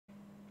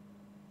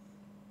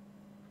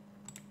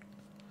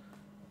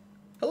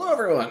Hello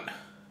everyone!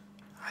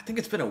 I think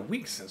it's been a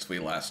week since we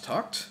last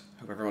talked.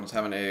 Hope everyone's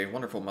having a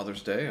wonderful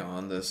Mother's Day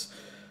on this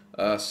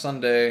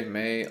Sunday,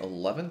 May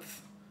 11th.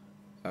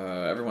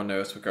 Everyone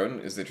knows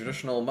Suikoden is the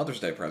traditional Mother's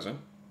Day present.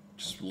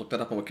 Just look that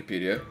up on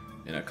Wikipedia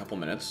in a couple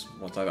minutes,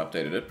 once I've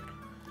updated it.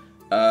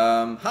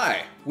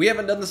 Hi! We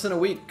haven't done this in a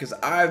week, because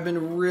I've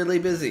been really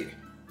busy.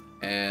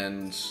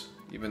 And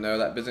even though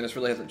that busyness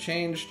really hasn't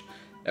changed,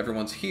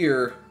 everyone's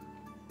here,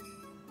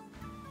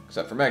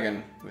 except for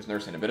Meghan, who's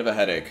nursing a bit of a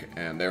headache,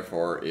 and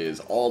therefore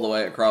is all the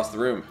way across the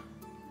room.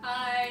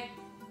 Hi.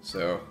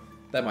 So,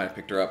 that might have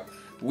picked her up.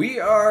 We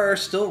are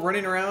still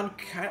running around.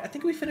 I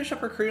think we finished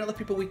up recruiting all the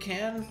people we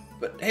can.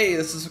 But hey,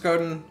 this is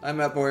Suikoden. I'm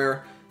Matt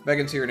Boyer.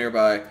 Meghan's here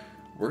nearby.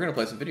 We're going to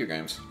play some video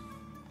games.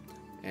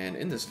 And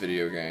in this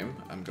video game,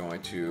 I'm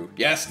going to...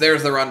 Yes,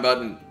 there's the run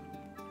button!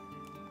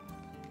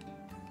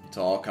 It's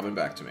all coming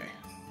back to me.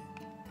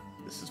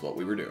 This is what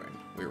we were doing.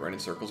 We were running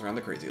circles around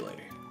the crazy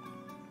lady.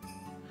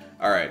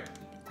 Alright.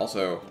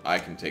 Also, I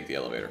can take the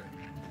elevator.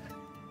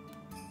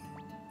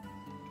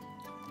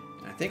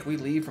 I think we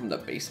leave from the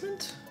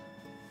basement?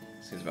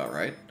 Seems about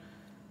right.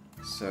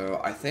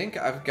 So, I think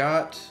I've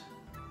got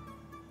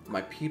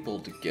my people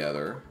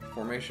together.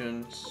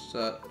 Formation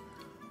set.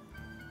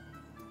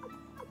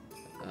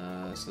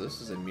 So this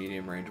is a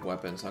medium-range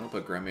weapon, so I'm going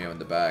to put Gremio in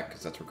the back,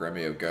 because that's where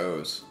Gremio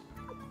goes.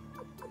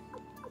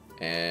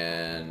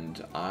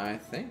 And I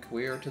think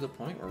we are to the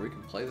point where we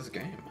can play this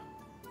game.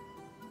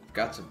 I've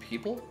got some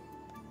people.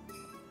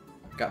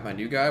 Got my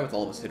new guy with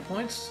all of his hit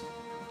points.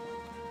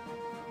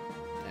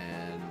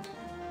 And...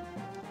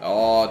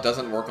 oh, it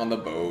doesn't work on the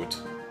boat.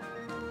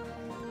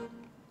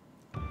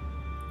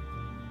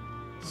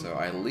 So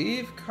I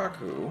leave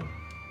Kaku.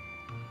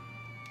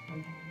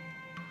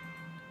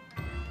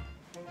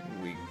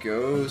 We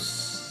go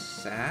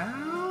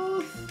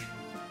south?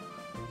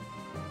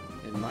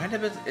 It might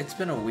have been... it's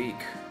been a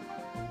week.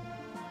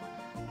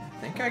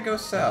 I think I go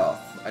south.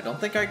 I don't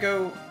think I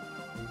go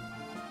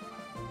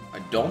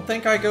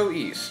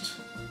east.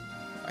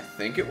 I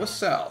think it was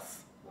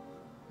south.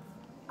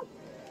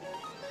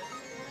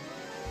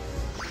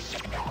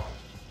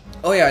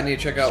 Oh yeah, I need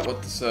to check out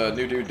what this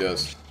new dude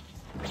does.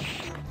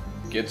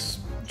 Gets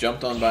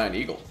jumped on by an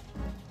eagle.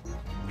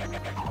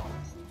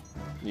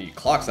 He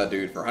clocks that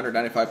dude for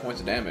 195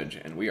 points of damage,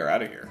 and we are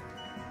out of here.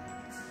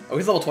 Oh,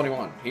 he's level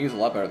 21. He's a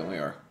lot better than we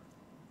are.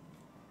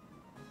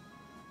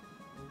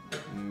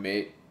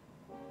 Mate.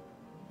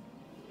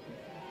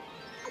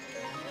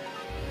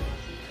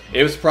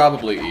 It was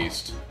probably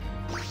east.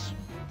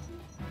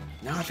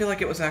 No, I feel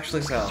like it was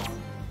actually south.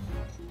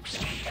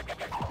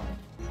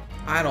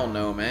 I don't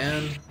know,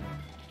 man.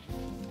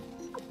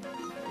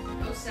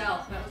 Go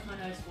south. That was my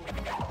notes for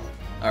you.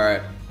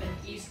 Alright. Then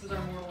east was our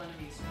mortal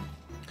enemies.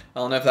 I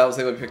don't know if that was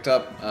able to be picked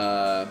up.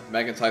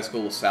 Meghan's high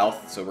school was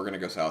south, so we're gonna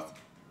go south.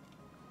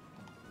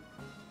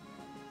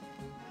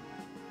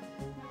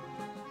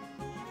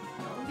 Tell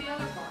them the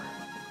other part.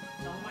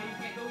 Tell them why you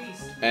can't go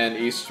east. And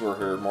east were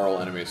her moral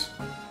enemies.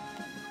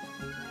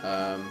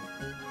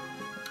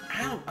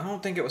 I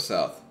don't think it was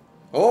south.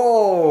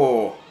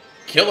 Oh!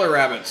 Killer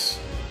rabbits!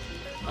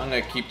 I'm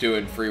gonna keep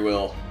doing free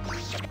will.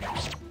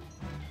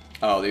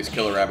 Oh, these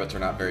killer rabbits are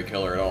not very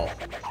killer at all.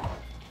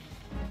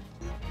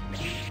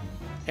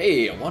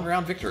 Hey, a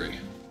one-round victory.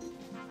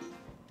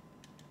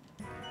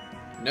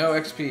 No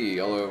XP,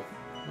 although,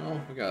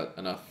 well, we got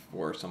enough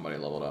where somebody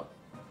leveled up.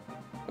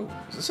 Oh,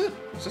 is this it?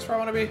 Is this where I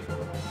want to be?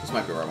 This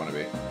might be where I want to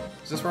be.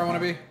 Is this where I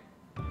want to be?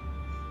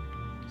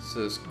 This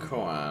is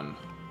Koan.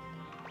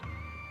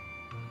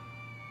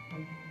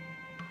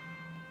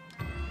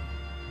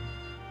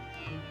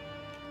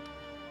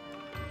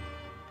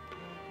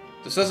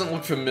 This doesn't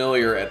look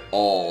familiar at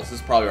all. This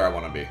is probably where I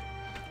want to be.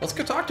 Let's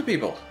go talk to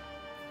people.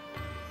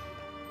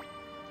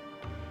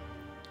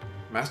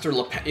 Master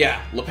Lepan.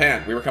 Yeah,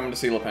 Lepan. We were coming to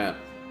see Lepan.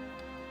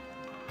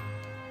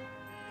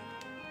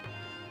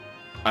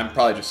 I'm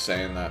probably just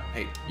saying that.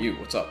 Hey, you,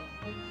 what's up?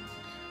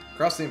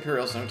 Across the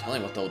Imperials, no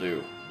telling what they'll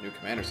do. New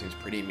commander seems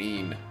pretty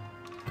mean.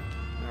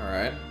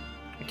 Alright.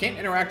 I can't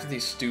interact with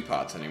these stew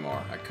pots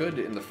anymore. I could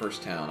in the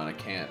first town, and I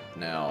can't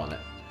now, and it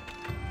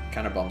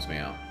kind of bums me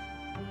out.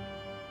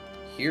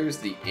 Here's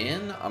the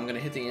inn. I'm going to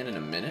hit the inn in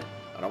a minute.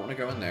 I don't want to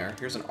go in there.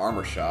 Here's an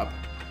armor shop.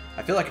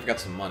 I feel like I've got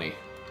some money.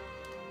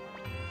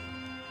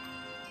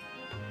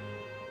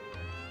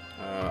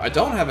 I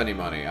don't have any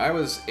money. I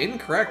was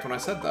incorrect when I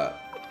said that.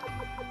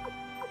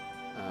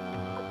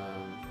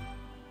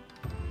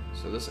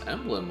 So this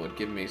emblem would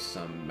give me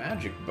some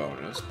magic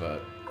bonus,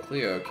 but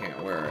Cleo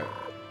can't wear it.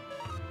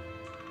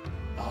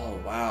 Oh,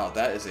 wow.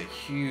 That is a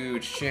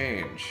huge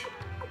change.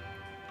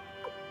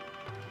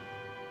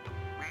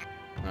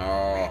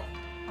 Oh.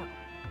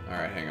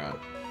 Alright, hang on.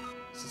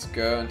 Let's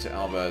go into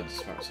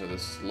Albed's. So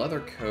this leather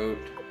coat...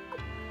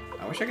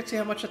 I wish I could see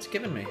how much that's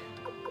given me.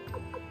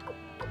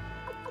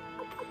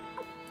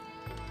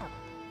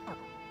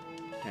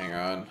 Hang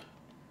on.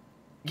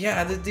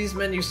 Yeah, these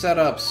menu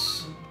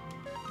setups...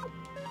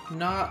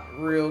 not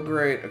real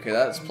great. Okay,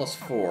 that's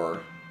 +4.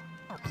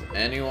 Does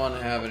anyone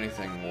have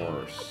anything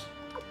worse?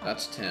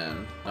 That's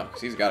 10. No,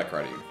 because he's got a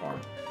karate uniform.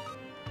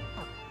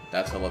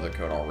 That's a leather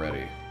coat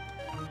already.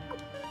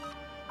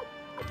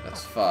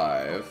 That's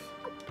 5.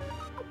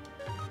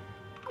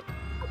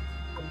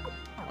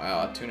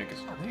 Wow, that tunic is...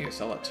 I need to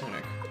sell that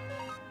tunic.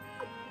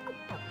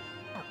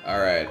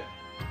 Alright.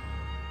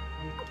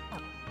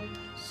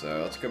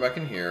 So, let's go back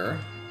in here.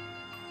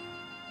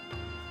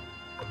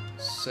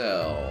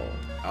 Sell.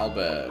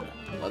 Albed.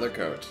 Leather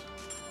coat.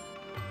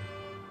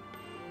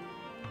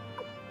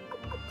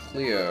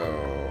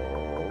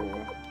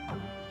 Cleo.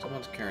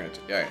 Someone's carrying a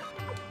tunic. Yeah.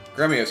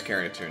 Gremio's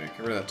carrying a tunic.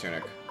 Get rid of that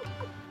tunic.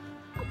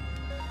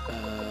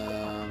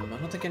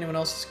 I don't think anyone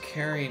else is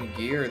carrying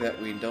gear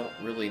that we don't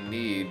really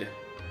need.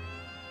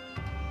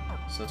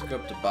 So let's go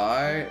up to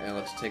buy, and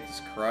let's take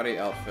this karate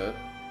outfit.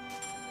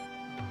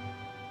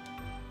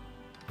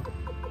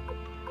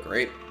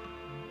 Great.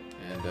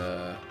 And,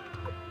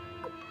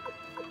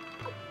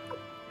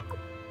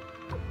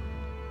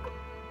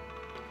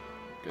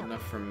 good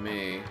enough for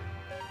me.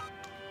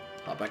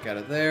 Hop back out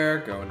of there,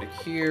 go into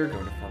here, go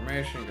into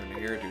formation, go into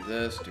here, do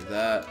this, do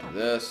that, do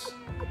this.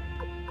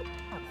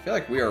 I feel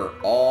like we are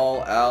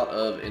all out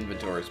of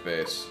inventory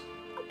space.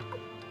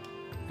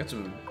 Got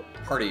some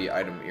party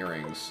item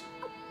earrings.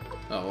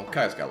 Oh, well,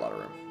 Kai's got a lot of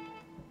room.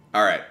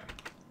 Alright,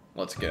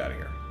 let's get out of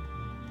here.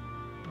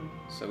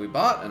 So we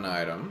bought an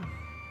item.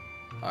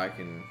 I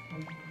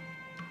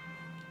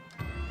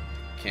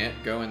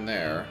can't go in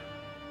there.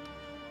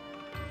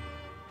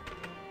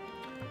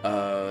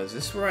 Is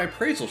this where I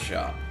appraisal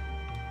shop?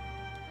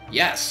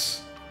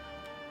 Yes!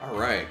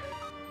 Alright.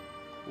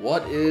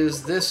 What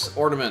is this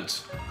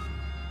ornament?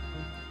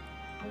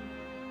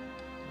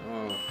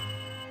 Oh.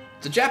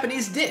 It's a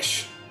Japanese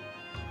dish!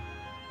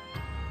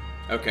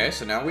 Okay,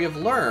 so now we have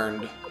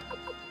learned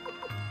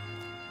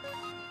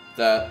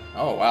that...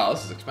 Oh, wow,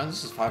 this is expensive.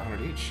 This is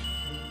 500 each.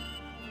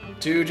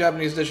 2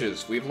 Japanese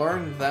dishes. We've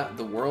learned that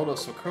the world of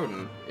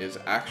Suikoden is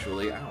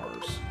actually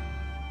ours.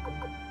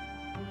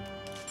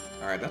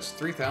 Alright, that's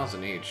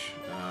 3,000 each.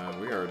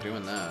 We are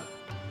doing that.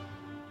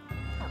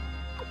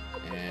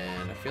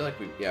 And I feel like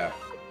we... Yeah.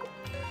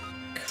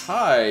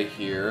 Kai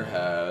here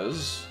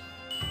has...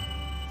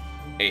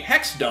 a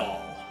hex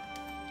doll!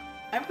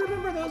 I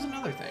remember those and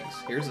other things.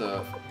 Here's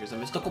a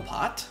mystical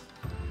pot.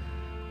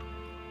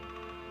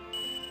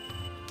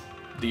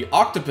 The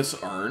octopus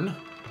urn.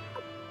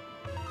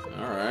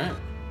 Alright.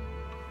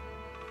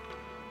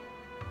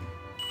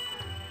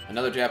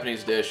 Another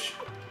Japanese dish.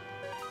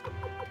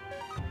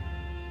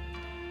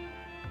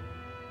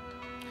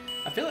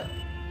 I feel like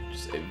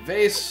just a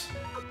vase,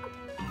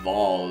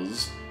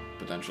 vase,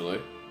 potentially.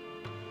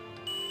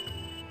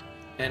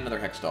 And another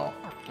hex doll.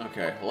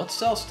 Okay, well, let's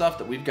sell stuff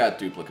that we've got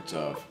duplicates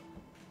of.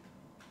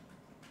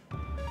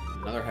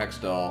 Another hex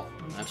doll.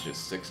 That's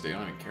just 60. I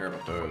don't even care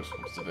about those.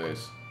 What's the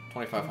vase?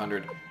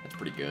 2,500. That's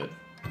pretty good.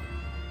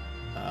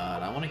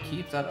 And I want to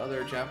keep that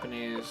other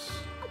Japanese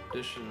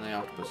dish in the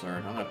octopus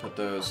urn. I'm going to put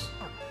those...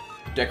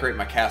 Decorate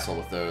my castle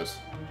with those.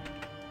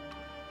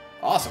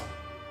 Awesome.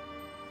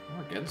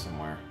 We're getting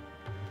somewhere.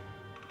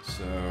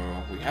 So,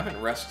 we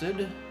haven't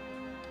rested.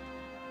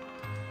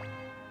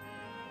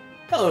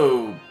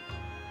 Hello,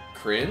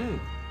 Kryn.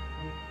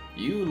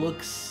 You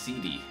look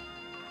seedy.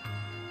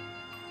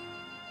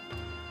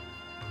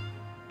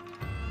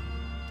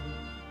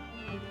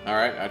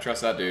 Alright, I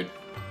trust that dude.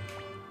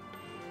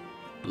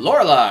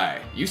 Lorelei!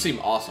 You seem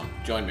awesome.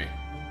 Join me.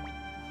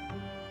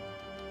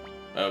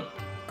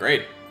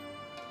 Great.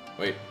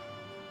 Wait.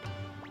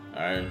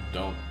 I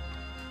don't...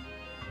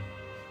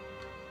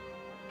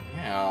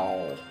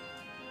 Ow.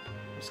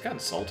 I just got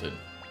insulted.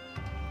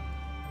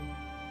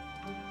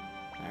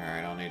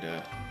 Alright, I'll need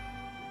to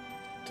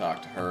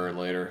talk to her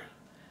later.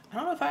 I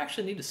don't know if I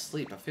actually need to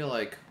sleep. I feel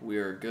like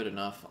we're good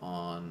enough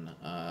on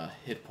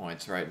hit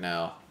points right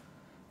now.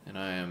 And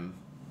I am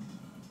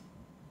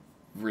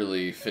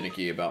really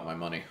finicky about my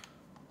money.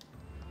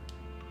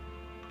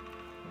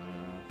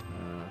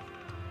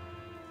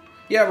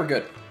 Yeah, we're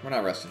good. We're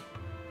not resting.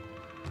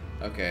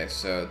 Okay,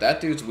 so that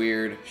dude's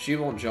weird. She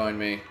won't join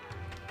me.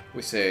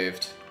 We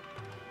saved.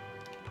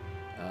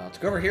 Let's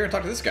go over here and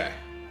talk to this guy.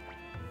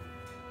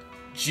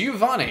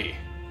 Giovanni!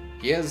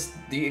 He has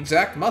the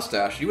exact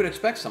mustache you would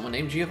expect someone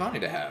named Giovanni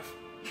to have.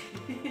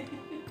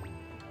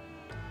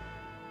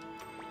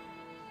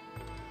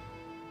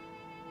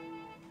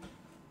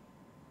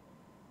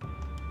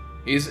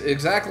 He's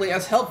exactly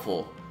as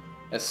helpful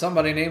as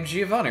somebody named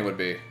Giovanni would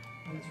be.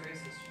 That's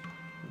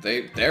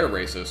racist. They're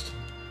racist.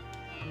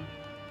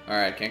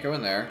 Alright, can't go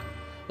in there.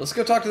 Let's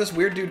go talk to this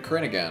weird dude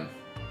Kryn again.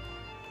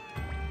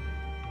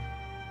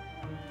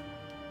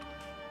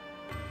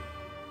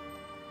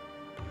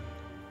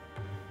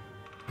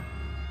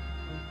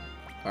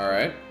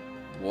 Alright.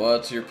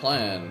 What's your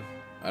plan?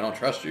 I don't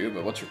trust you,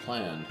 but what's your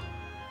plan?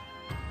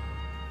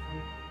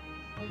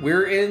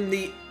 We're in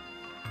the...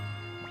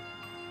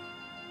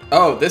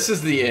 Oh, this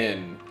is the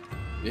inn.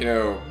 You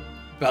know,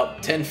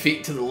 about 10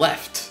 feet to the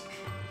left.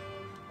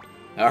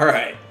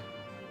 Alright.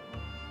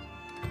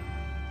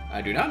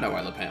 I do not know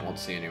why LePant won't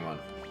see anyone.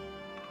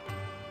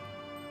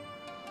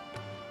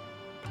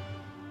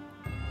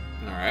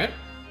 Alright.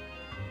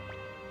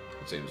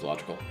 That seems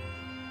logical.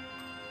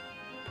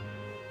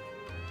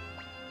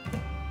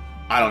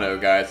 I don't know,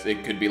 guys.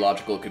 It could be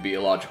logical, it could be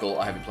illogical.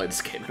 I haven't played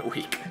this game in a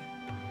week.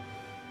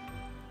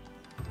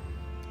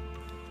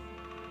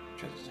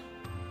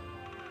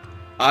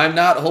 I'm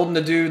not holding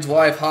the dude's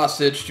wife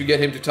hostage to get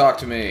him to talk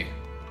to me.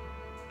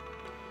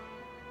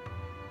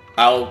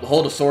 I'll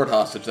hold a sword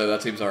hostage, though.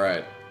 That seems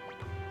alright.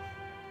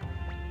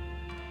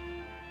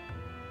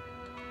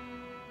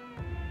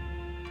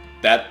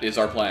 That is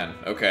our plan.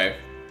 Okay.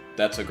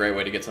 That's a great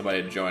way to get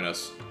somebody to join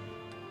us.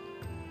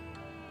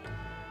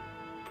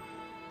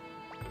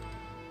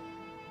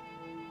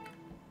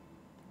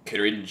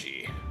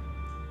 Kirinji.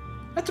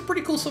 That's a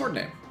pretty cool sword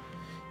name.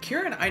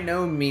 Kirin, I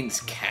know,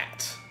 means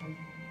cat.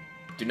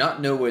 Do not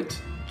know what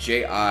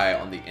J-I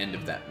on the end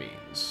of that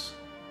means.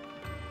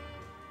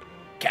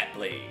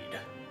 Catblade.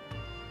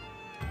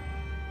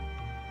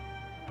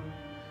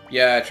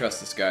 Yeah, I trust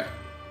this guy.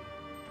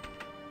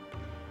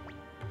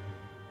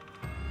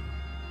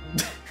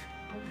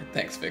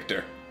 Thanks,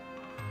 Victor.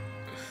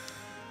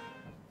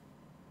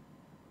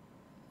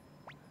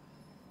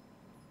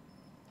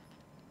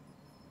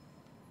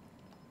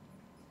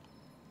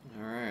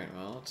 Alright,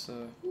 well, let's,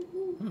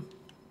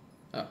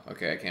 Oh,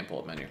 okay, I can't pull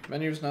up menu.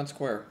 Menu's not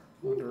square.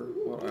 Wonder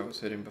what I was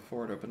hitting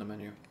before to open the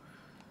menu.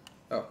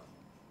 Oh.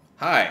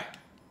 Hi!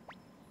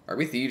 Are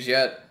we thieves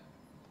yet?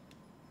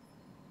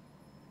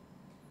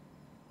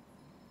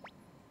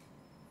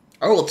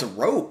 Oh, it's a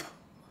rope!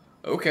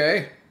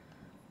 Okay.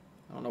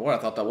 I don't know what I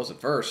thought that was at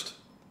first.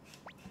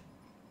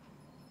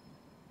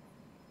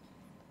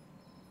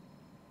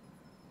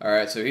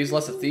 Alright, so he's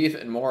less a thief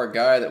and more a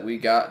guy that we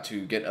got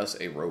to get us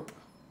a rope.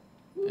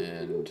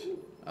 And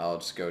I'll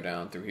just go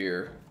down through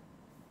here.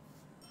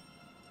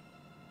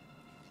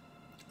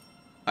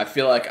 I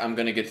feel like I'm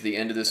going to get to the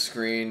end of this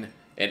screen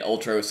and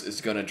Ultros is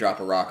going to drop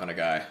a rock on a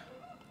guy.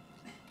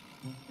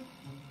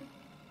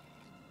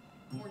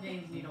 More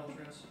games need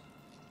Ultras.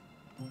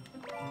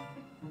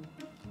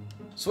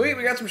 Sweet,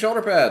 we got some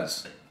shoulder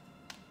pads.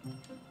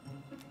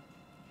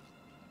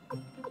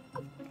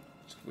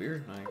 It's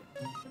weird, I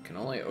can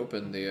only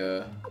open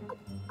the,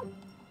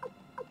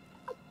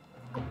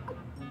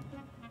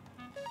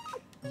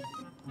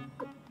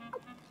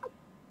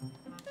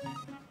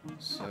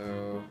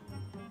 So,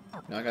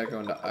 now I gotta go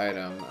into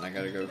item, and I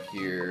gotta go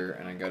here,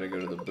 and I gotta go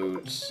to the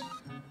boots,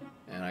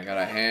 and I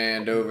gotta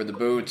hand over the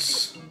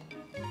boots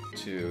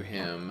to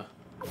him.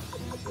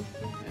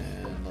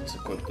 And let's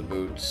equip the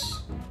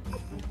boots.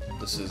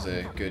 This is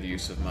a good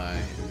use of my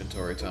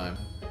inventory time.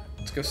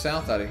 Let's go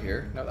south out of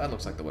here. No, that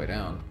looks like the way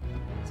down.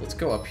 So let's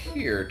go up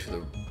here to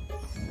the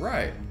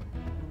right.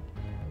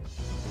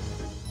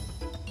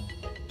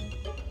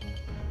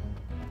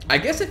 I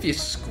guess if you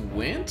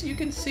squint, you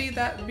can see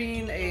that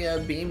being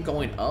a beam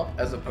going up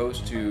as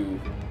opposed to,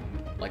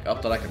 like,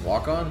 up that I can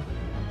walk on.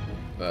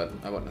 But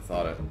I wouldn't have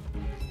thought it.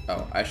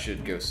 Oh, I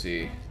should go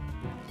see.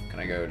 Can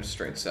I go just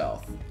straight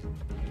south?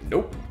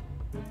 Nope.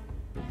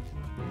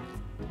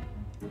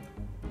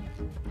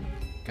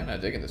 Kinda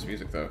digging this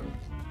music, though.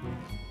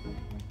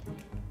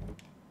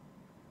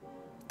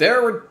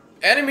 There were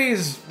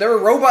enemies! There were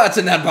robots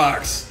in that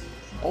box!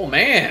 Oh,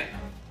 man!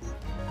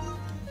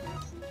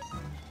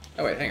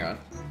 Oh, wait, hang on.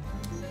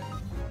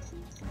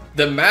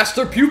 The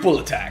Master Pupil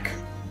Attack!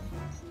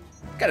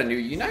 Got a new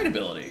Unite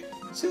ability.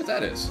 Let's see what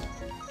that is.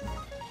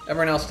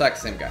 Everyone else attack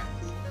the same guy.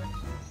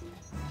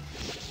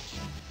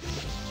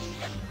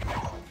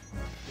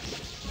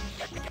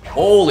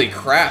 Holy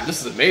crap,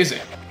 this is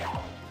amazing.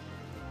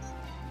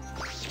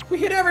 We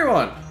hit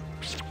everyone!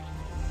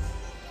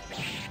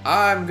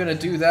 I'm gonna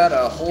do that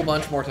a whole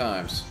bunch more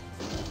times.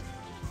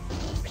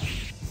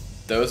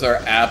 Those are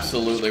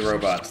absolutely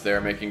robots.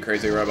 They're making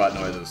crazy robot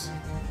noises.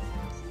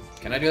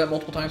 Can I do that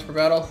multiple times per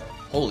battle?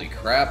 Holy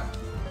crap.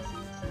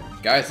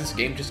 Guys, this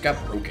game just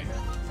got broken.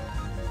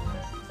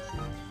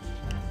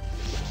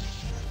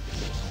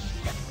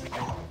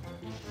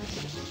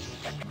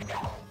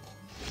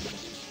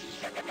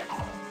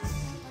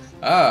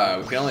 Ah,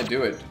 we can only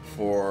do it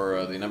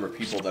for the number of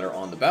people that are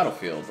on the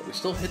battlefield, but we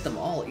still hit them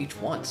all each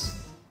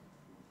once.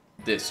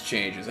 This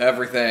changes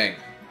everything.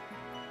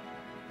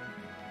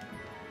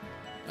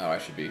 Oh, I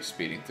should be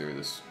speeding through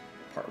this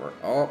part where...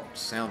 Oh,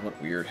 sound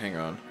went weird. Hang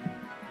on.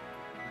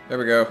 There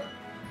we go.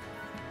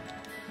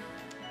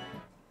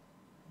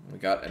 We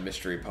got a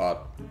mystery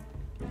pot.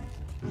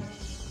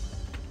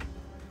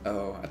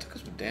 Oh, I took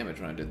some damage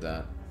when I did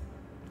that.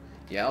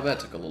 Yeah, I'll bet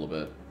it took a little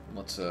bit.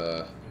 Let's,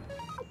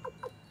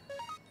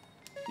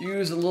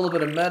 use a little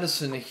bit of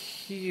medicine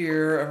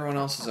here. Everyone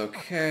else is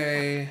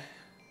okay.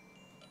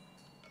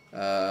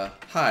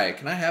 Hi,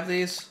 can I have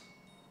these?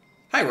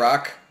 Hi,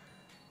 Rock.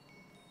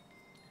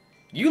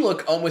 You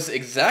look almost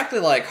exactly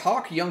like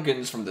Hawk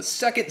Youngins from the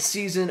second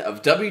season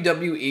of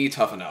WWE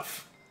Tough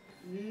Enough.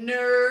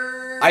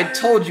 Nerd! I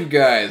told you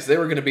guys there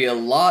were going to be a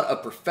lot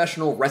of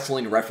professional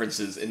wrestling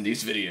references in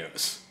these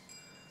videos.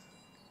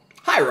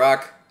 Hi,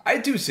 Rock. I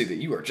do see that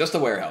you are just a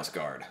warehouse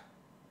guard.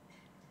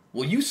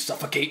 Will you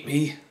suffocate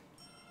me?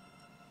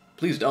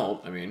 Please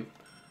don't, I mean.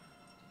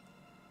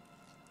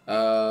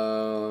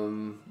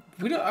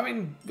 We don't, I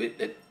mean,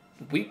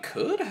 we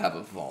could have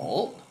a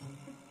vault.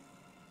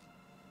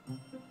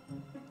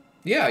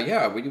 Yeah,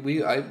 yeah.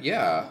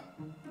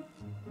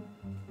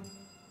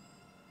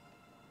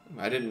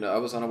 I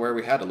was unaware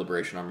we had a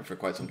Liberation Army for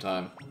quite some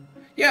time.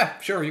 Yeah,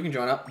 sure, you can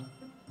join up.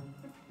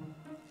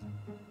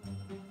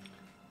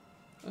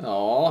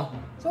 Aw,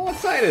 it's all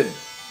excited.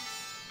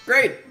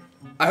 Great.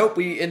 I hope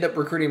we end up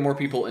recruiting more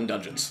people in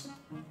dungeons.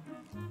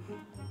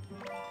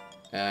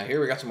 Here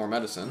we got some more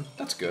medicine.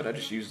 That's good, I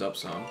just used up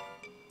some.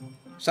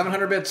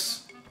 700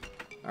 bits.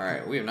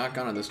 Alright, we have not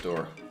gone in this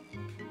door.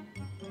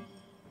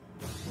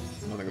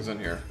 Nothing is in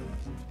here.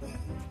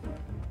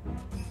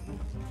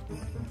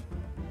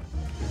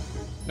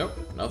 Nope,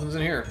 nothing's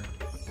in here.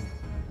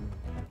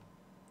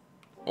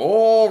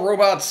 Oh,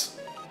 robots!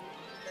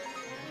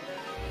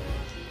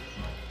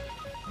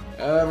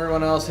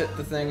 Everyone else hit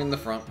the thing in the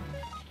front.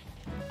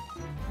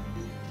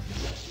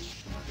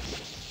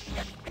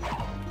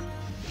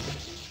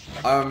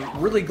 I'm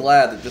really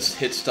glad that this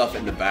hits stuff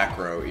in the back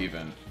row,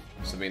 even.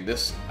 So, I mean,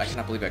 this... I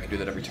cannot believe I can do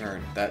that every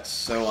turn. That's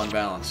so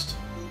unbalanced.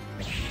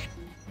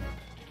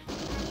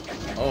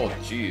 Oh,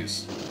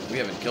 jeez. We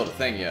haven't killed a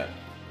thing yet.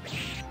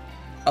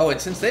 Oh,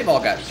 and since they've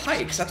all got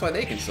pikes, that's why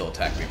they can still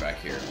attack me back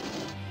here.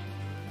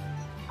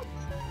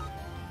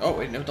 Oh,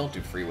 wait, no, don't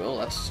do free will.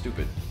 That's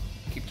stupid.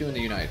 Keep doing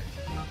the unite.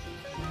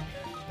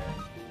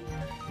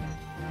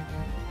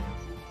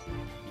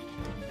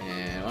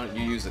 And why don't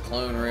you use the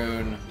clone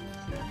rune?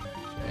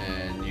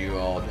 And you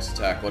all just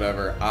attack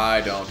whatever.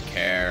 I don't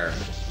care.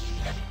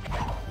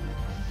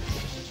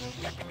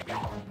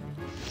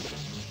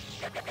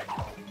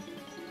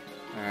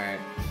 Alright.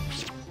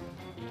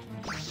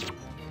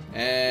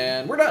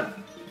 And we're done.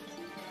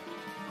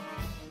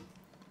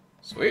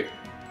 Sweet.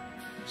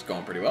 It's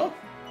going pretty well.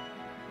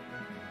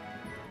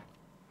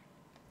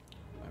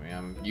 I mean,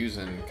 I'm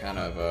using kind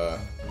of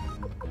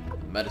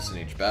medicine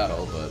each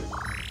battle, but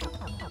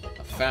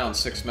I've found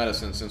 6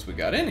 medicines since we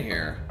got in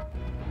here.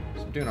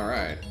 So I'm doing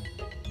alright.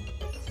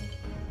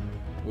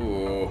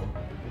 Ooh.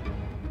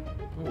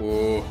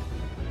 Ooh.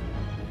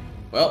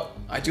 Well,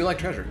 I do like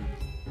treasure.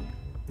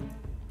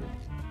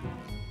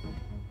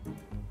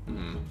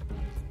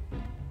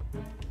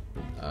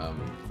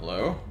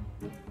 Hello?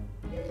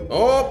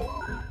 Oh!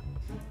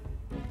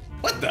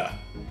 What the?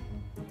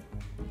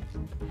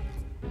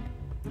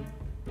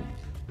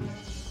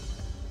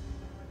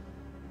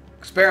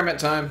 Experiment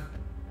time.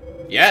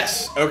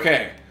 Yes!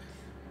 Okay.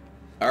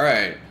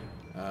 Alright.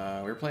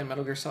 We're playing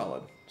Metal Gear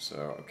Solid.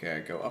 So,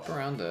 okay, go up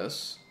around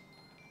this.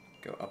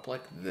 Go up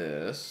like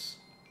this.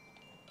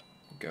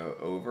 Go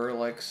over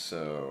like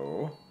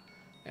so.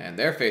 And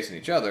they're facing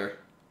each other.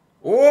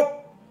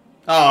 Whoop!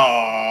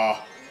 Aww!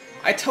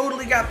 I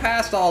totally got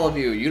past all of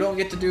you. You don't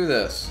get to do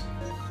this.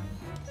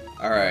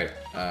 Alright.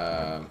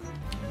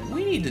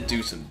 We need to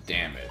do some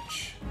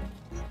damage.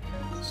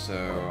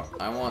 So,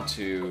 I want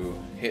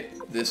to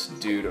hit this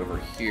dude over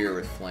here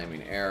with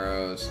flaming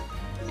arrows.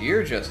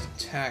 You're just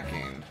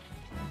attacking.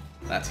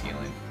 That's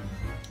healing.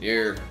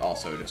 You're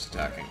also just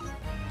attacking.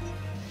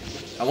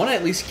 I want to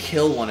at least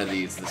kill one of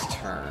these this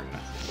turn.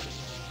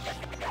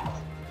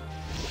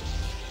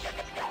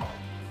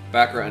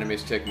 Back row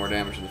enemies take more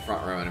damage than the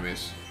front row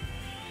enemies.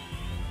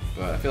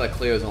 But I feel like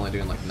Cleo's only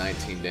doing like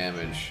 19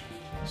 damage.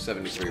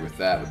 73 with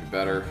that would be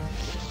better.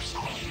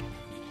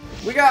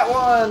 We got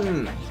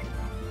one!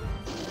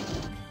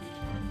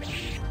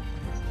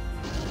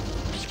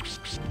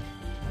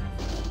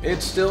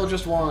 It's still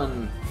just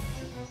one.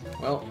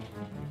 Well,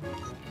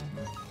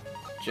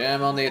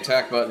 jam on the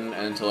attack button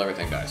until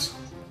everything dies.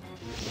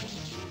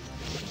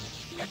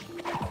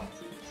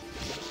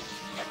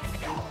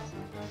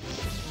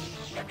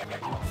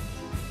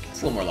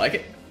 It's a little more like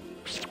it.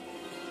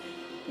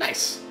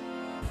 Nice.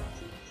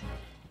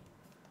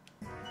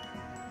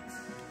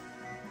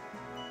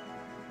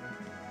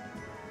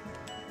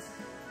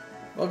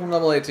 Welcome to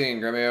level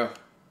 18, Gremio.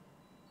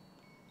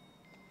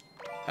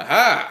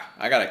 Haha!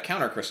 I got a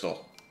counter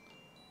crystal.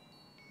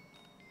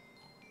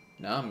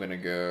 Now I'm gonna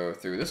go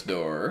through this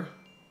door,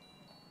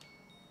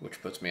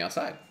 which puts me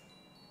outside.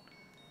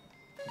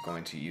 I'm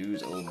going to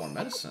use a little more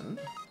medicine.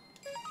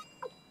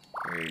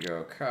 Here you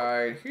go,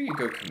 Kai. Here you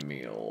go,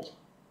 Camille.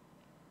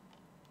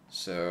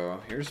 So,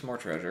 here's more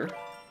treasure.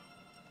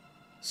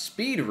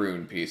 Speed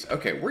rune piece.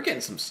 Okay, we're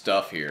getting some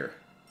stuff here.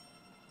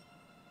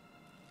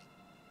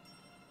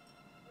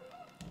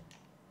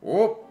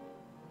 Whoop.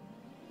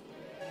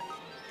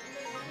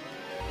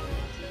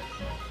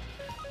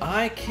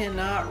 I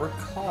cannot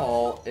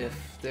recall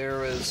if there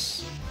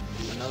was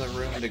another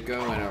room to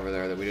go in over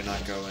there that we did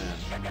not go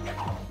in.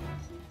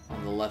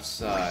 On the left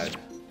side.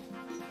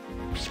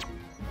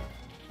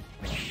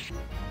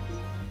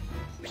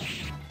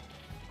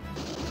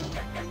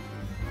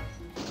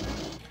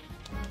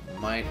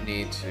 Might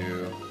need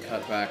to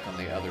cut back on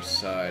the other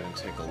side and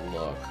take a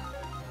look.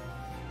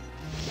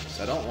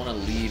 So I don't want to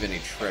leave any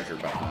treasure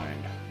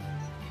behind.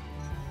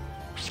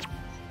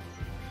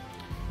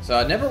 So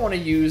I never want to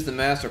use the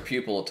master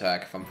pupil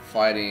attack if I'm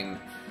fighting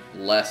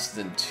less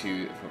than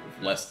two.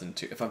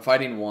 If I'm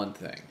fighting one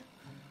thing,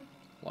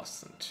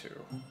 less than 2.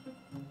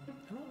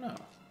 I don't know.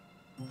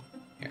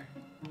 Here,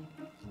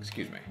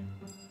 excuse me.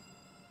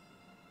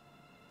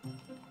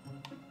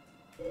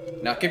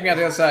 now kick me out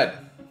the other side.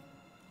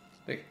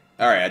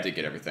 Alright, I did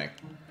get everything.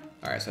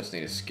 Alright, so I just need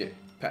to skip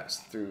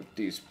past through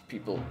these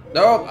people.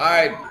 No,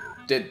 I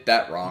did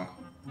that wrong.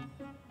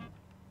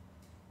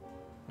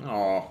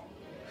 Oh.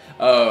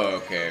 Oh,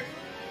 okay.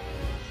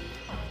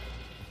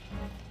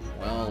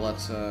 Well,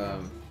 let's, yeah,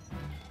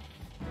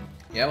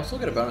 we'll still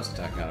get a bonus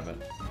attack out of it.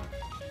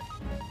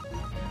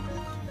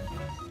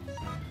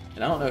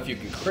 And I don't know if you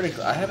can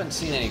critical. I haven't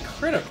seen any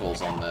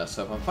criticals on this,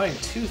 so if I'm fighting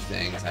two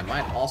things, I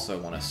might also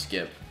want to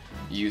skip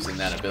using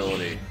that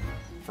ability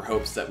for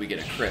hopes that we get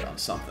a crit on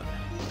something.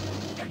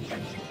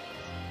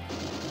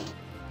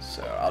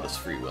 So I'll just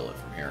free will it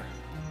from here.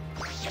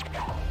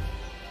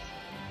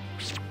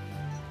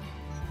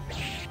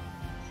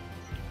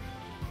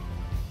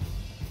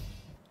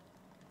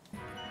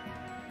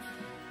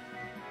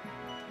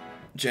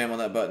 Jam on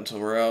that button until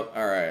we're out.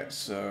 Alright,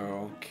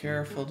 so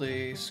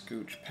carefully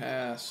scooch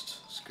past,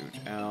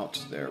 scooch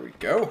out. There we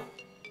go.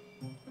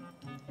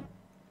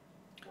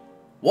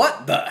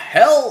 What the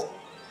hell?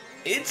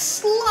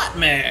 It's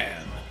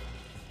Slotman!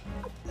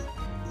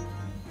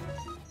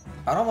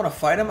 I don't want to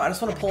fight him, I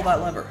just want to pull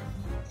that lever.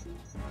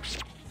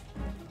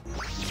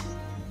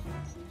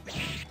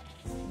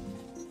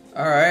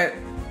 Alright.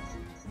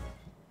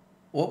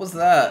 What was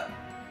that?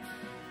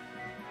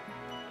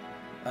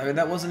 I mean,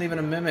 that wasn't even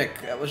a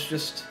mimic. That was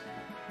just...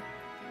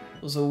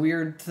 It was a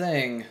weird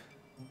thing.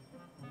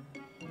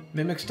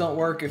 Mimics don't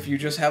work if you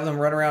just have them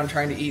run around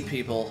trying to eat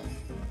people.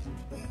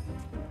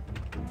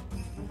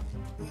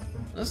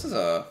 This is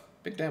a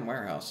big damn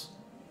warehouse.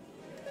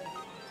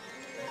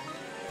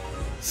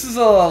 This is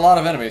a lot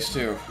of enemies,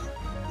 too.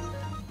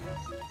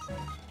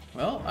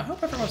 Well, I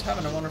hope everyone's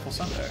having a wonderful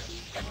Sunday.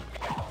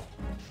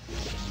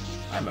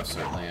 I most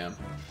certainly am.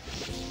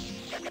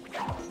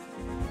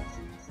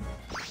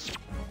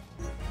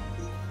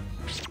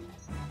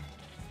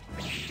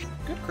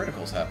 Good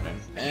criticals happening.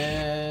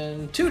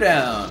 And 2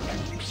 down.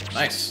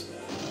 Nice.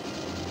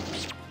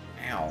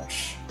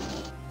 Ouch.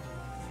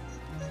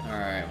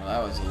 Alright, well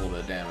that was a little bit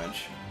of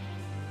damage.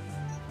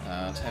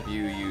 Let's have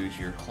you use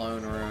your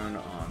clone rune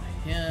on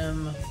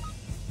him.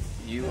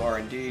 You are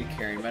indeed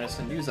carrying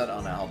medicine. Use that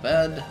on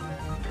Albed.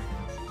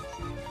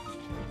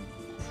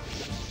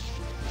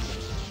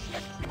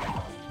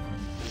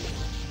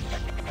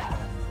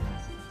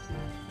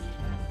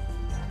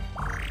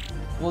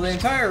 Well, the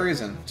entire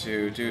reason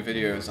to do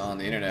videos on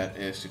the internet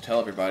is to tell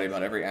everybody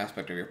about every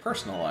aspect of your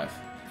personal life.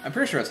 I'm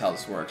pretty sure that's how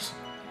this works.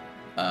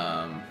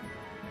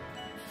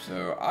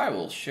 So I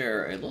will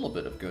share a little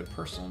bit of good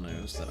personal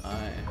news that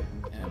I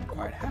am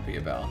quite happy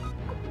about.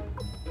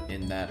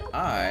 In that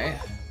I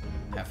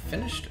have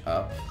finished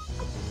up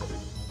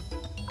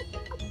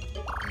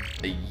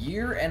a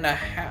year and a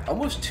half,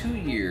 almost 2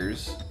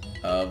 years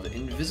of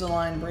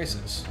Invisalign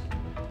braces.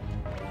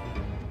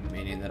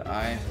 Meaning that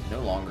I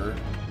no longer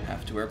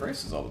have to wear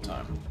braces all the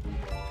time,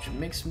 which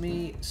makes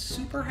me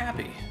super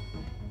happy.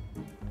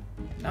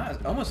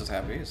 Not almost as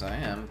happy as I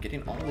am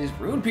getting all these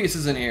rune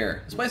pieces in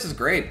here. This place is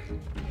great.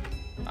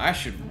 I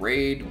should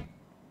raid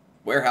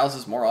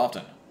warehouses more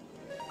often.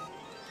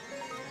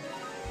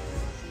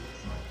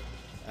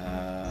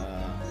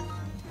 I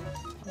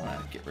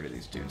want to get rid of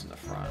these dudes in the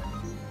front.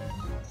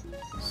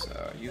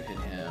 So you hit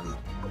him,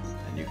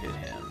 and you hit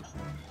him.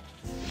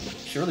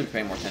 Should really be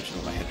paying more attention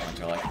to what my hit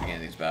points are like at the beginning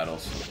of these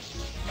battles.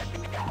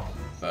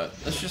 But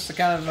that's just the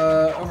kind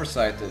of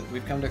oversight that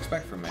we've come to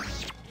expect from me.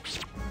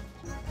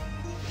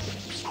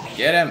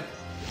 Get him!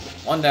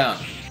 1 down.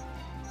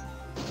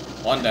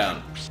 1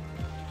 down.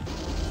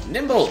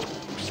 Nimble!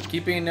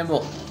 Keep being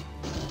nimble.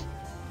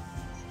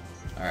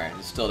 Alright,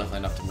 it's still definitely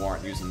enough to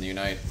warrant using the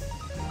Unite.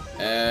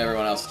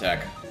 Everyone else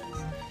attack.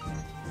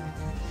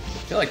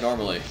 I feel like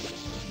normally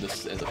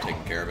this ends up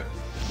taking care of it.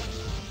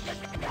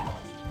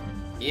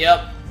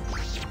 Yep.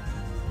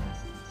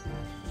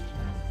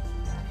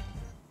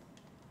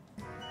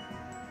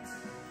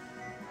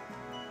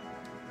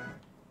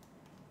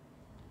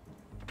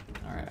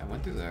 Alright, I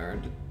went through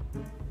there.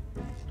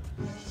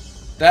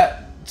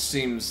 That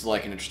seems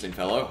like an interesting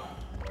fellow.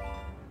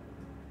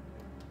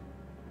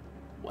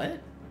 What?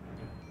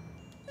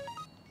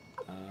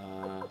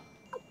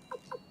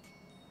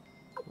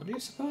 What do you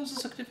suppose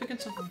the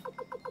significance of...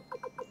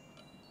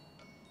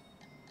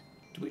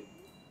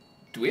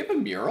 Do we have a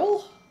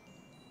mural?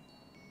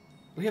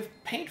 We have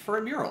paint for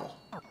a mural.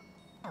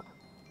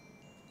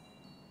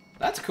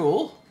 That's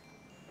cool.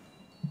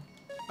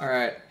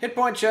 Alright, hit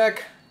point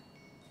check.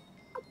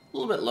 A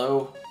little bit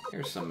low.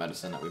 Here's some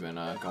medicine that we've been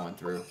going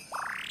through.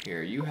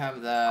 Here, you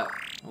have that.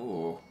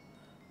 Ooh,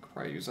 could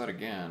probably use that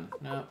again.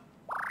 No,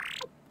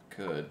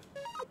 could.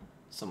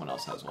 Someone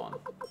else has one.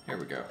 Here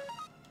we go.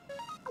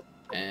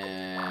 And...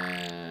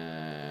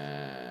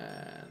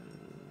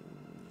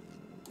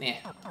 eh.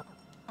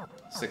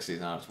 60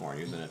 is not as more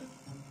using it.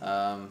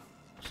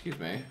 Excuse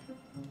me.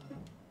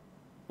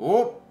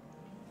 Oh!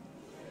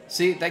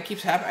 See, that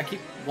keeps happening. I keep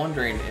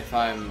wondering if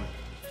I'm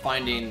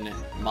finding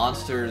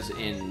monsters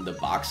in the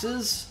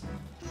boxes,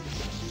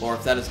 or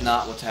if that is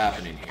not what's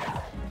happening here.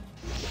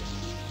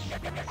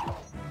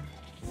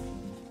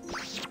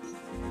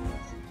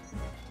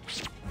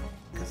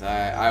 Because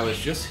Because I was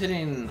just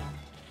hitting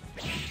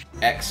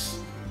X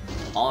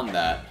on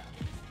that.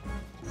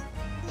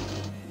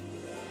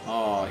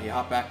 Oh, he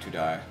hopped back to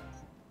die.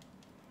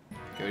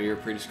 Go to your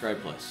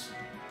pre-described place.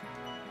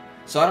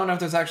 So I don't know if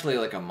there's actually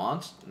like a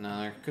monster.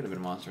 No, there could have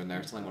been a monster in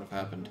there. Something would have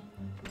happened.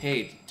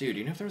 Hey, dude, do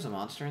you know if there was a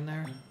monster in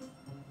there?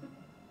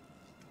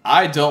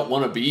 I don't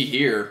want to be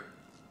here.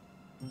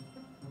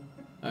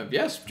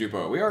 Yes,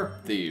 Jupo, we are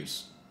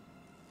thieves.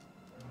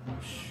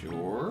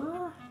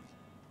 Sure.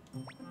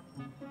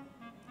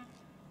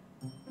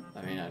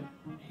 I mean,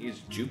 he's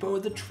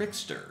Jupo the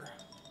Trickster.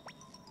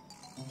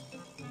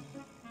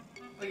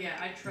 Oh yeah,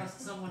 I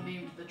trust someone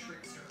named the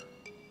Trickster.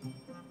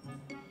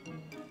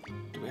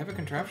 Do we have a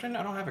contraption?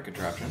 I don't have a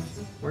contraption.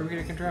 Where do we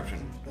get a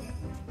contraption?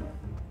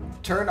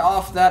 Turn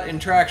off that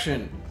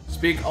interaction.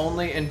 Speak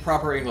only in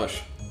proper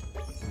English.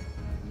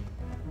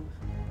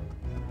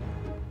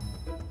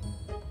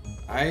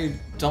 I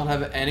don't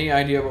have any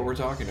idea what we're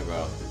talking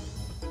about.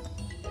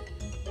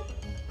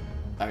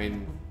 I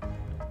mean,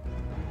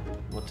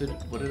 what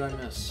did I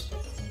miss?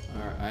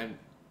 Alright,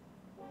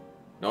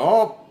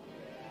 Nope!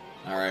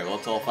 Alright, well,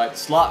 let's all fight the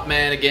Slot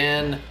Man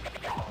again.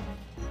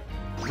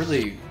 I'm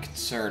really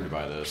concerned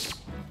by this.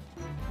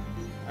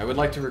 I would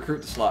like to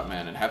recruit the Slot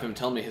Man and have him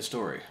tell me his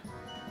story.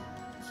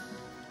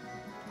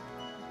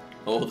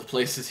 Oh, the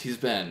places he's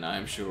been,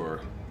 I'm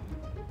sure.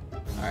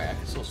 Alright, I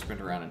can still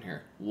sprint around in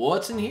here.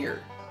 What's in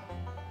here?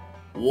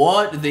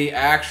 What the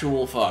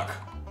actual fuck?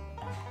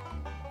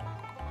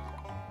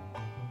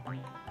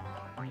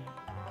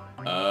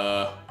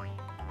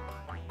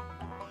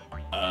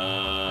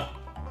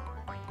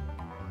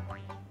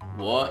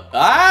 What?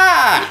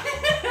 Ah!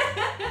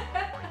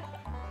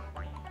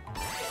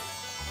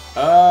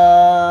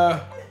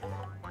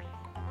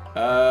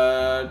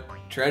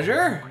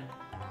 Treasure?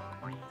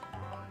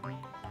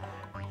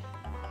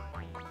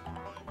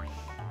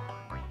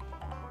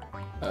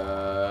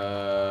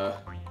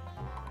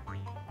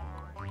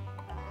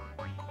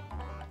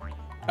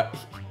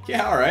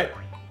 Yeah, alright.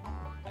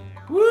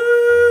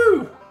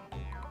 Woo!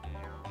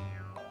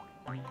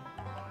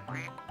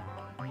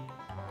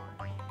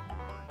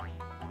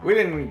 We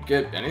didn't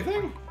get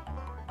anything?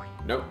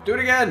 Nope. Do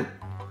it again!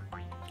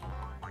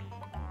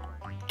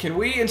 Can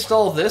we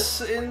install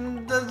this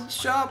in the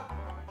shop?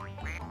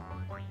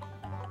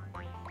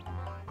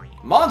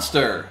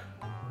 Monster!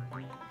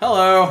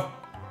 Hello!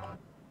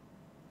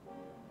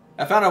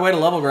 I found a way to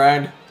level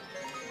grind.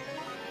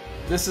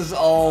 This is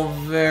all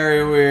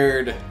very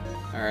weird.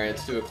 Alright,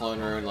 let's do a clone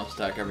rune, let's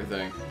attack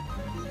everything.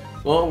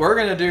 Well, we're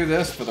gonna do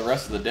this for the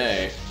rest of the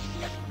day.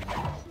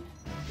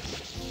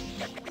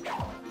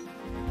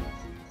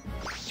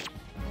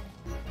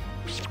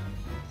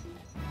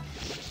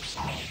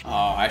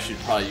 Oh, I should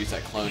probably use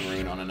that clone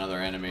rune on another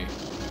enemy.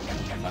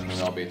 I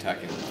know I'll be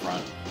attacking in the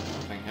front.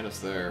 Nothing hit us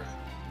there.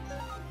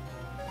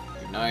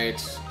 Ignite,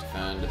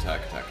 defend,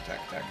 attack, attack, attack,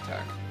 attack,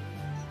 attack.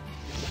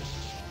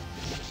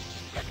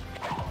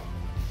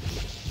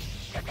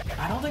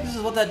 I don't think this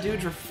is what that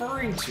dude's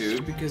referring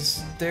to,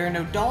 because there are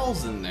no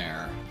dolls in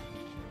there.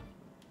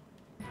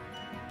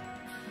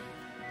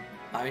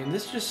 I mean,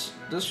 this just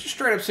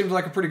straight up seems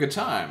like a pretty good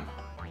time.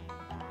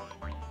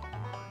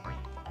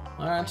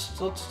 Alright,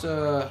 let's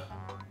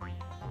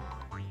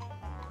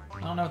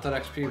I don't know what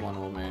that XP one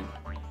will mean.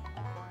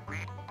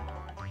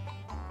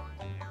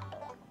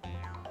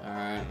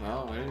 Alright,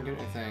 well, we didn't get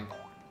anything.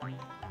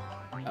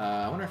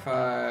 I wonder if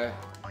I...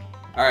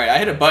 Alright, I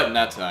hit a button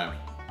that time.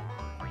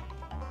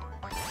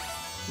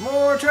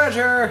 More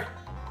treasure!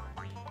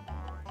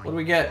 What do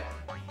we get?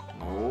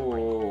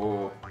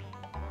 Oh.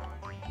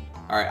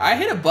 Alright, I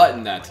hit a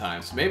button that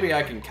time, so maybe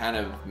I can kind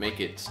of make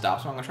it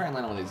stop. So I'm gonna try and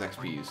land one of these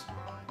XPs.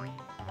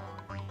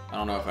 I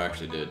don't know if I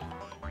actually did.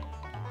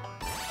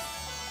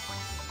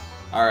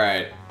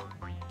 Alright.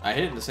 I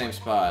hit it in the same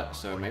spot,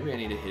 so maybe I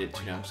need to hit it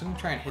 2 times. So I'm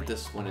gonna try and hit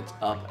this when it's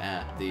up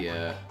at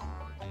the,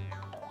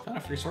 found a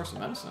free source of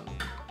medicine.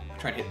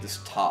 Try and hit this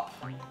top.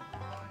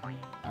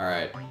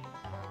 Alright.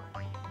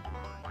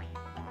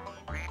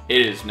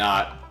 It is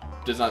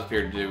not, does not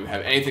appear to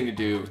have anything to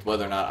do with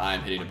whether or not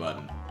I'm hitting a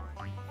button.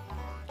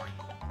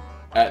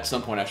 At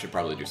some point I should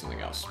probably do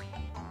something else.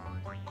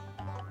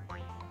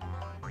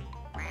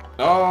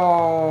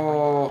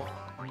 Oh!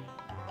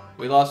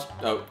 We lost,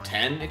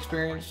 10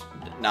 experience?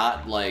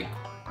 Not like...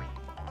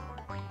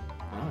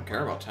 I don't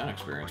care about 10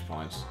 experience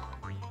points.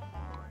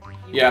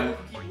 Yeah,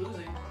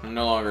 I'm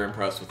no longer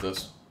impressed with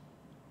this.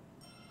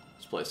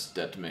 This place is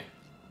dead to me.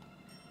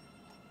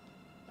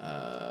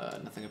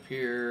 Nothing up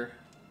here.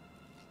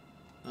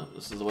 Oh,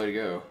 this is the way to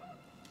go.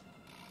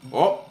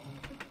 Oh!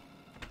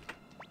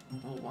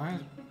 Well, why?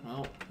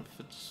 Well, if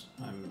it's...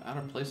 I'm out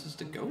of places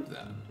to go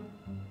then.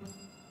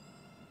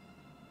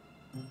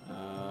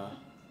 Huh.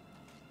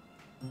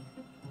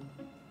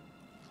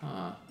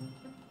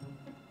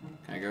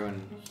 Can I go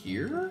in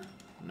here?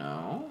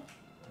 No.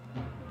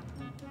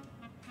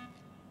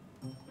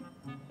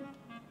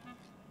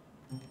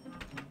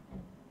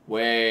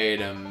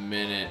 Wait a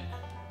minute.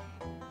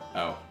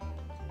 Oh.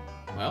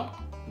 Well,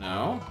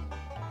 no.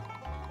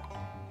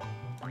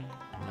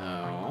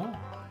 No.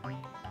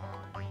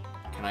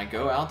 Can I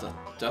go out the... Do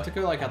I have to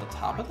go, like, at the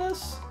top of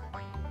this?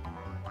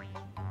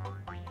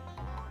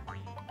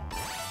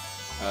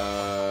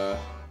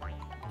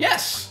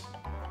 Yes!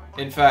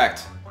 In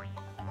fact.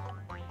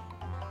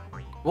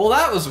 Well,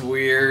 that was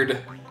weird.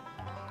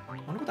 I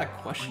wonder what that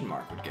question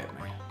mark would get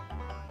me.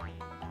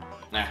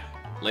 Nah,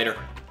 later.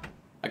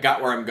 I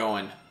got where I'm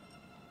going.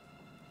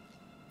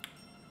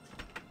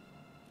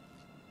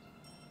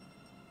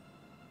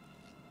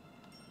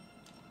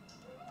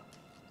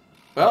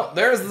 Well,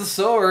 there's the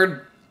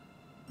sword.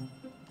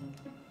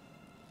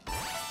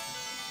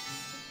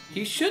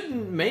 He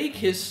shouldn't make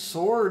his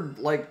sword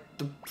like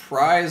the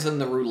prize in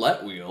the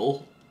roulette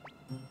wheel.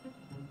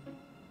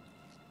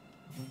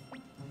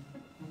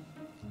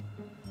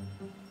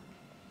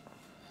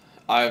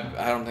 I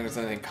don't think there's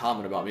anything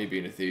common about me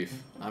being a thief.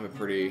 I'm a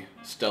pretty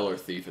stellar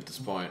thief at this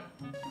point.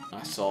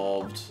 I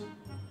solved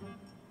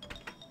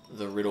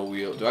the riddle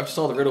wheel. Do I have to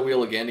solve the riddle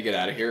wheel again to get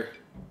out of here?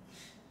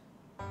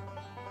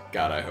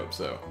 God, I hope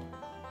so.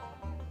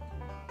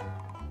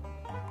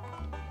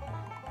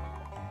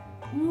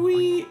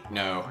 Whee!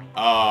 No.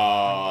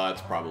 Oh,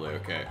 that's probably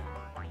okay.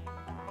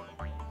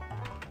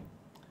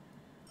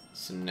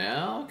 So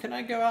now, can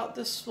I go out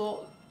this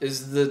wall?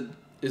 Is the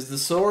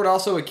sword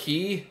also a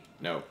key?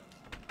 No.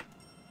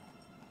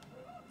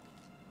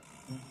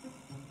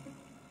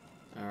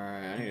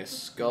 Alright, I need to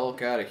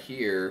skulk out of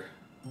here.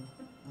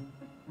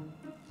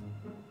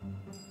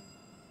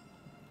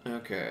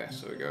 Okay,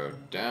 so we go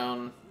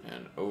down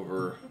and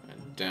over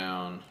and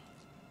down.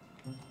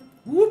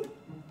 Whoop!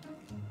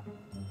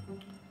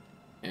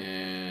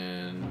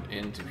 And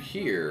into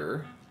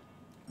here.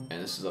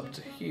 And this is up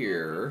to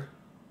here.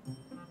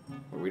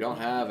 Where we don't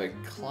have a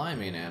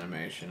climbing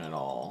animation at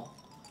all.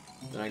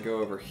 Then I go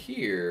over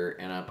here,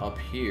 and I'm up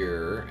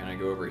here, and I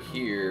go over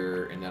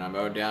here, and then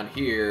I'm down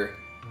here.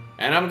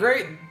 And I'm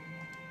great!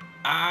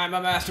 I'm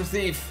a master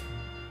thief!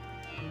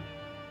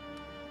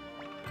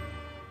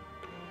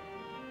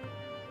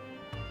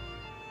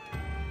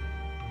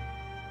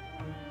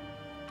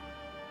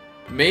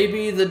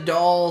 Maybe the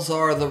dolls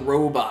are the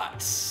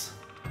robots.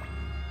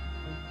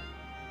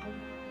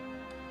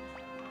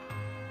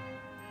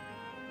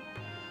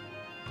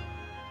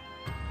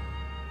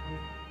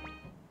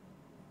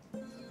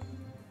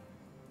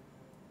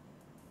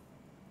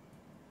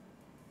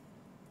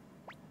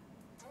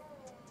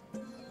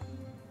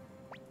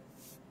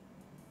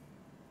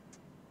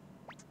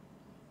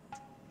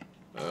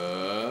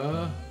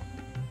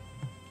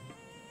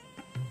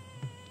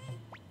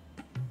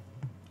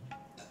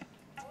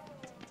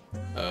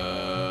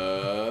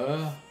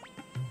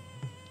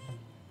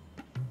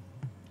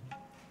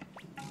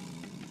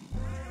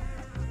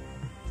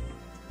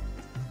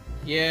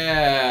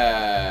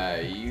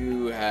 Yeah,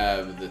 you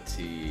have the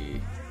tea.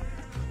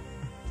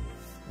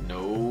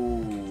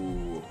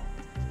 No.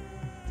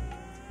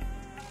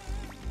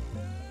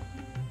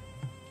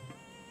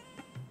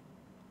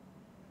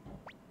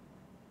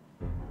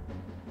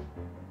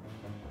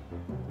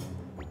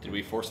 Did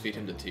we force feed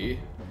him the tea?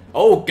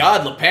 Oh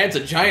god, Lepan's a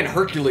giant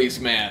Hercules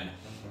man.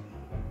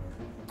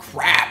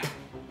 Crap.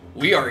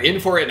 We are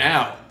in for it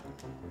now.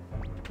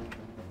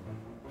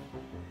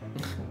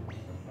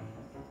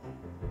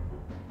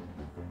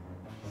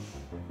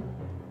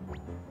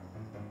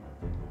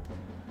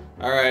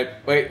 Alright,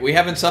 wait, we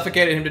haven't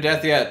suffocated him to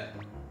death yet.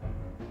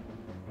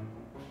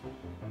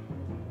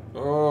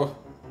 Oh.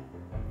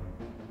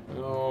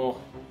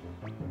 Oh.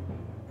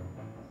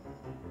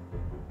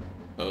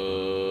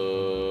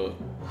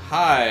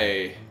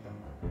 Hi.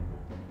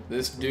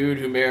 This dude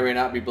who may or may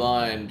not be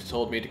blind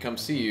told me to come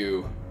see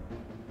you.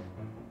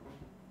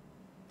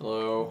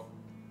 Hello.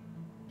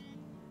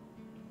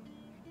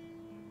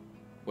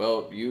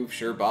 Well, you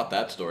sure bought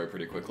that story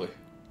pretty quickly.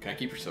 Can I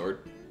keep your sword?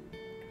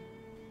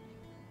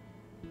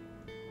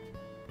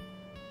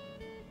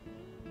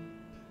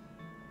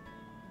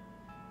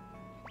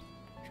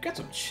 You've got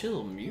some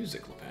chill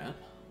music, Lepan.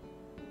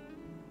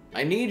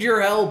 I need your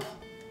help!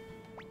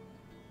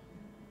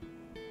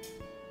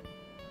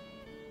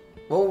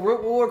 Well,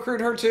 we'll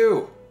recruit her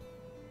too.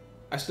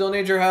 I still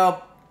need your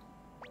help.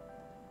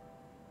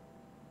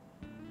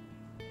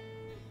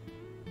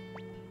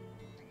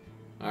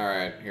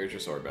 Alright, here's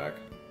your sword back.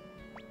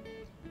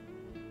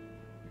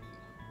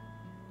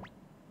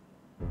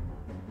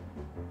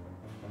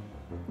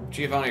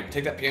 Giovanni,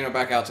 take that piano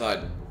back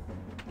outside.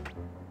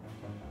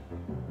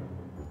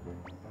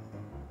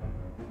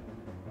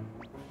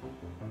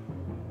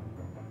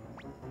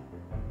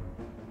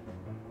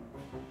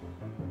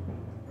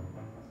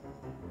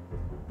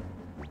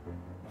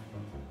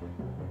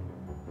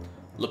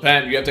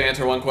 Lepan, you have to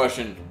answer one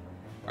question.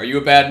 Are you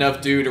a bad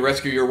enough dude to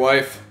rescue your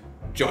wife?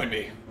 Join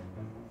me.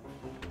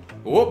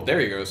 Whoop, there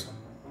he goes.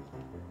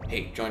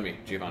 Hey, join me,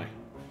 Giovanni.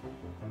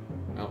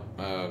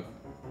 Oh,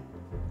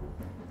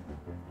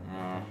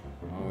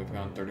 we've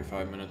gone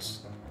 35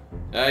 minutes.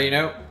 You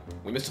know,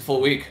 we missed a full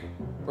week.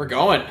 We're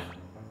going.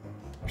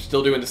 We're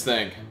still doing this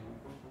thing.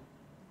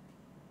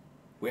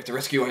 We have to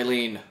rescue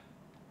Eileen.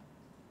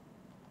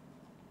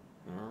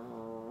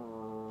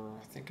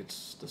 I think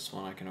it's this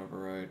one I can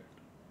overwrite.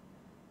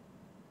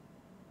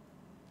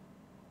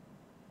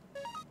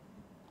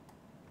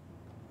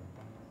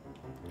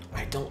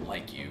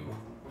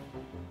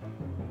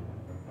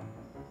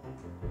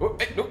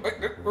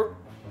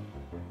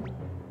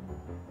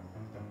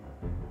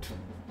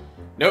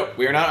 Nope,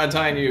 we are not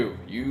untying you.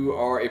 You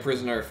are a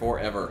prisoner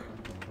forever.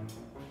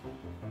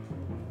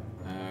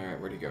 Alright,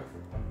 where'd he go?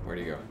 Where'd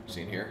he go? Is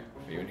he in here?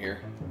 Are you in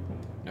here?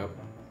 Nope.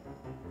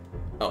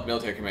 Oh,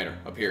 military commander,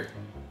 up here.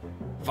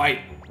 Fight!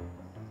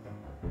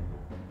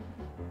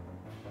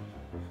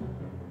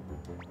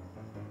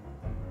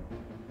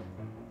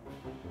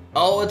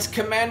 Oh, it's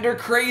Commander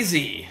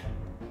Crazy!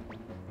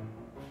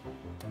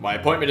 My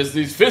appointment is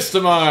these fists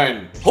of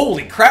mine!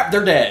 Holy crap,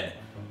 they're dead!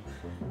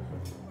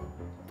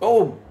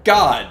 Oh,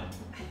 God.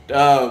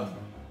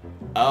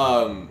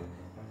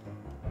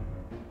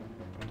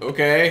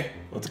 Okay,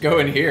 let's go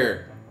in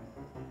here.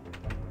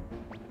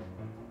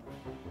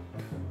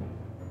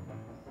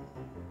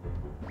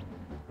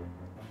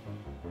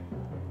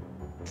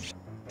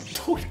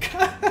 Oh,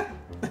 God.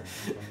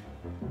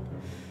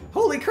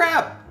 Holy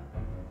crap!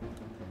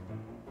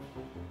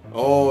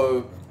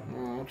 Oh,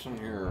 what's in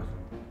here?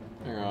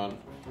 Hang on.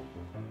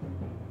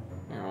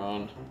 Hang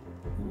on.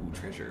 Ooh,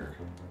 treasure.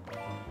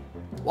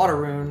 Water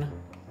rune.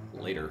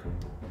 Later.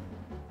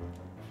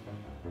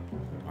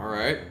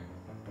 Alright.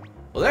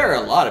 Well, there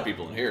are a lot of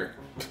people in here.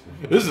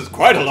 This is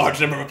quite a large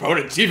number of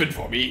opponents, even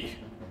for me.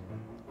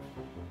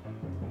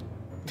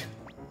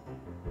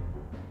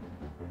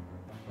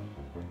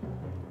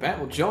 Bat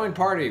will join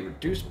party.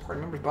 Reduce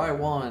party members by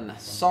 1.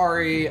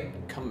 Sorry,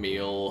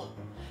 Camille.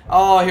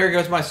 Oh, here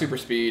goes my super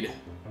speed.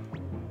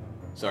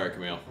 Sorry,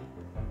 Camille.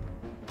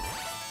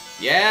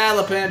 Yeah,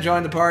 Lepant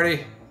joined the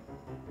party.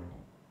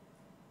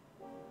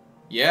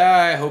 Yeah,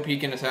 I hope he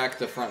can attack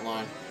the front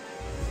line.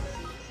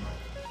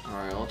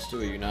 Alright, let's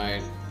do a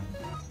unite.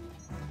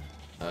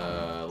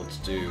 Let's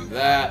do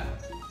that.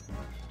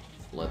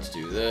 Let's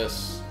do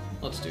this.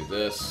 Let's do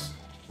this.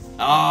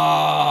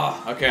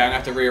 Ah! Okay, I'm gonna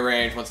have to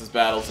rearrange once this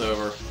battle's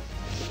over.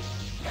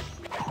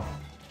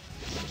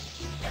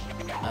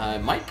 I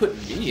might put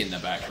me in the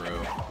back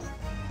row.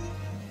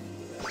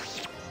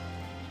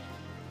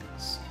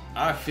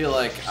 I feel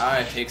like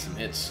I take some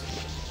hits.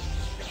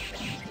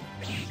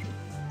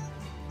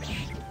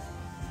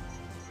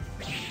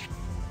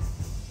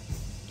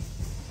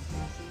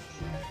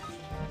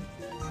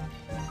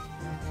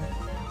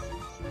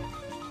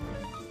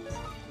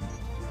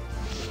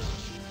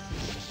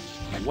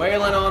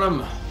 Wailing on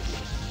him.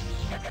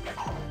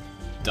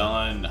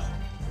 Done.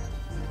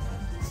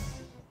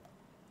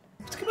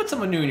 Let's give it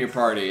someone new in your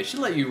party. It should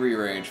let you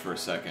rearrange for a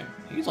second.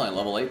 He's only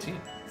level 18.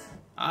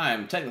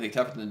 I'm technically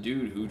tougher than the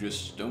dude who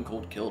just stone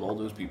cold killed all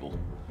those people.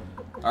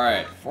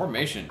 Alright,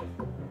 formation.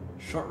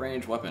 Short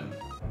range weapon.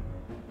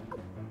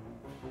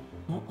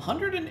 Well,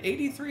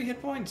 183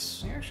 hit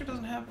points. He actually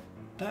doesn't have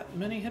that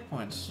many hit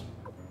points.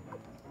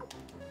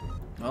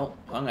 Well,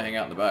 I'm gonna hang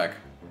out in the back.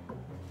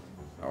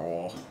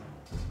 Oh.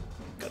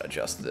 Gotta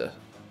adjust the...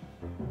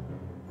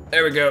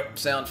 There we go.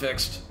 Sound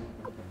fixed.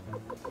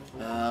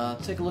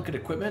 Take a look at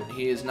equipment.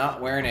 He is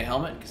not wearing a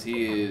helmet because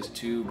he is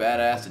too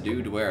badass a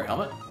dude to wear a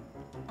helmet.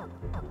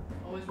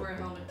 Always wear a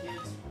helmet,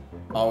 kids.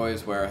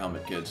 Always wear a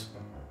helmet, kids.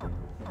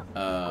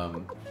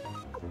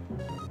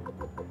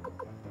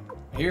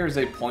 Here's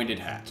a pointed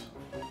hat.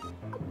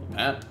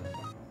 Hat?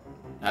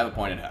 I have a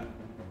pointed hat.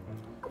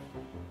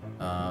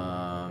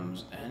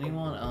 Is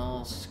anyone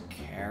else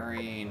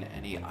carrying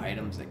any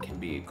items that can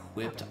be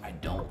equipped? I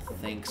don't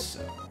think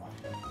so.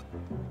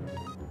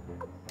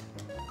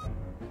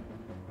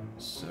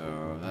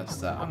 So that's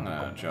that. I'm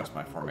gonna adjust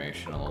my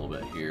formation a little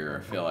bit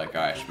here. I feel like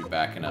I should be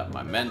backing up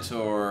my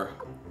mentor.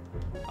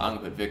 I'm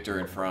gonna put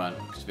Victor in front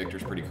because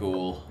Victor's pretty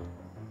cool.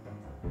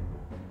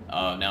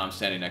 Now I'm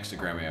standing next to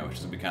Gremio, which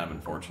is gonna be kind of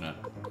unfortunate.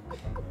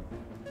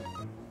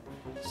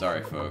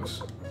 Sorry,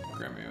 folks.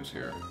 Gremio's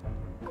here.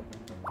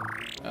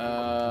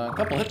 A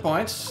couple hit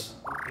points.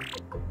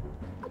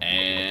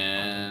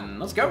 And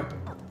let's go.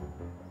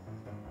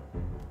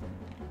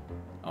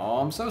 Oh,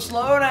 I'm so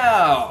slow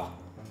now.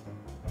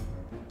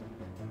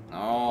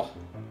 Oh,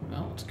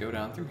 well, let's go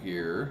down through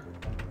here.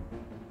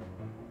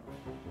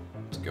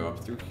 Let's go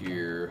up through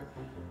here.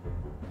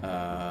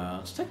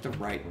 Let's take the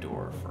right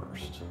door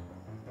first.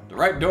 The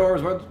right door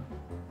is what...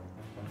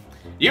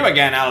 You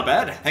again,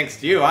 Albed. Thanks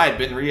to you, I had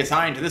been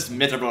reassigned to this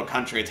miserable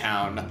country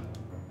town.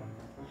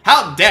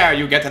 How dare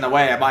you get in the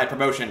way of my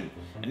promotion?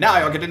 And now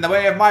you'll get in the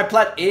way of my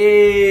plat-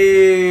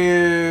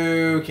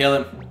 Ew! Kill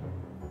him.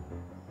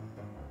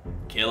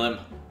 Kill him.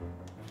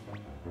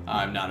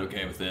 I'm not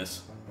okay with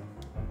this.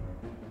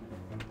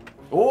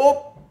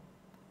 Oh!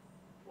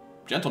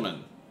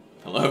 Gentlemen.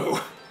 Hello.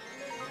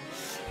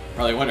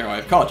 Probably wondering why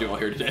I've called you all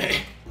here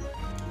today.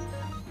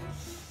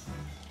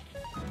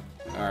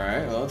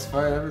 Alright, well, let's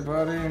fight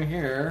everybody in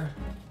here.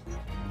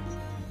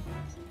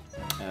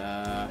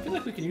 I feel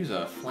like we can use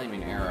a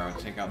flaming arrow to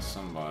take out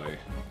somebody.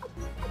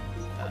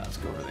 Let's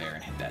go over there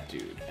and hit that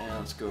dude. And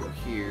let's go over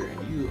here,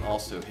 and you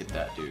also hit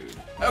that dude.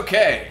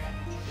 Okay!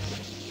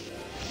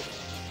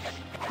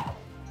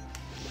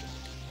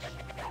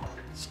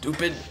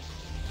 Stupid!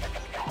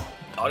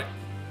 Got it.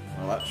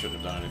 Well, that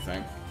shouldn't have done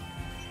anything.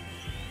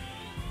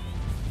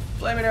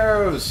 Flaming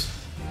arrows!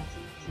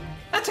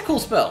 That's a cool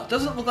spell.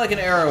 Doesn't look like an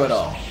arrow at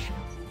all.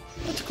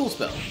 Cool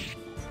spell.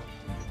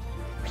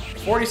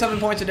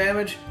 47 points of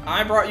damage.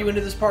 I brought you into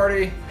this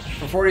party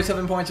for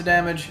 47 points of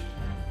damage.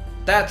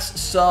 That's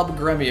sub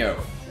Gremio.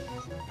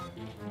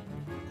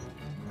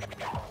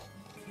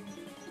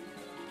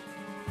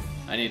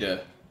 I need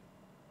to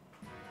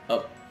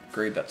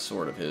upgrade that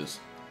sword of his.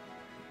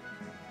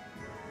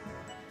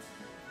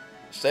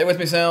 Stay with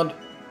me, Sound.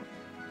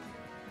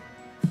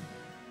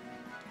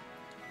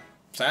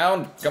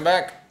 Sound, come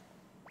back.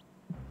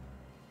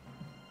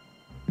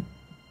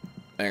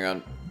 Hang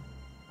on.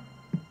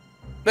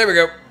 There we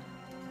go.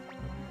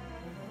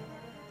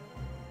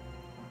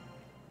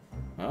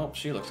 Well,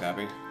 she looks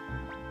happy.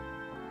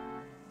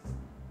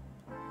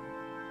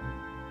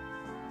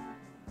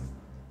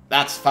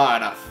 That's far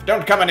enough.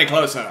 Don't come any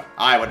closer.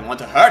 I wouldn't want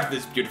to hurt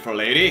this beautiful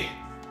lady.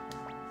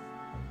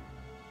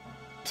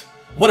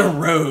 What a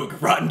rogue,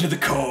 rotten to the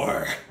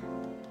core.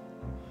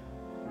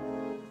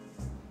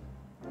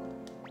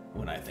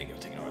 When I think of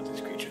taking over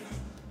this creature.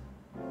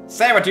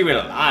 Say what you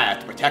will, I have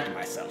to protect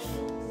myself.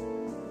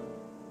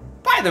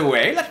 By the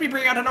way, let me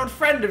bring out an old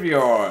friend of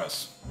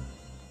yours.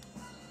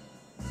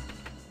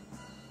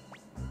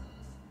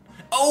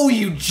 Oh,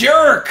 you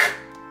jerk!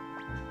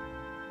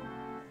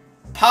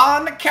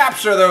 Pawn,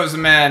 capture those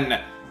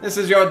men! This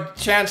is your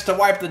chance to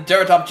wipe the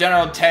dirt off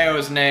General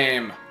Teo's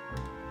name.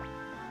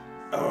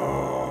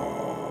 Oh.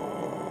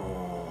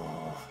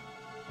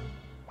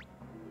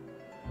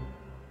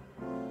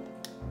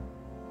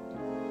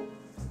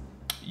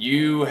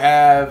 You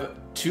have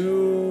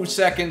 2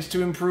 seconds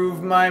to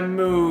improve my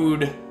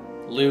mood,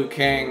 Liu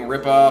Kang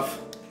ripoff.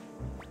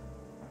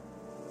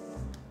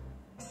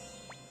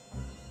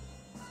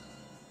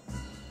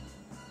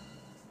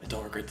 I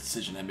don't regret the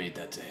decision I made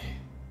that day,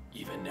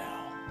 even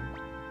now.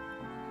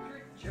 You're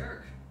a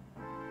jerk.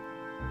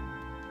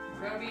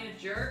 Proud of being a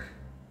jerk?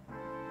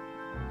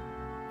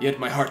 Yet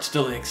my heart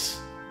still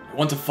aches. I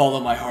want to follow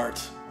my heart.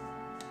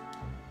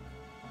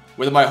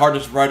 Whether my heart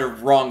is right or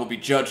wrong will be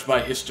judged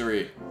by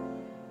history.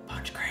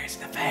 Punch Grace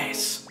in the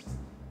face.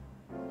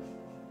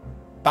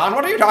 Bon,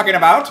 what are you talking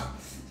about?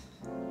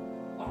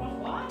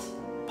 What?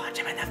 Punch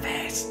him in the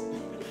face.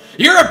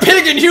 You're a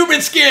pig in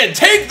human skin!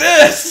 Take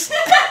this!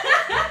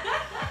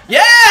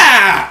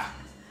 Yeah!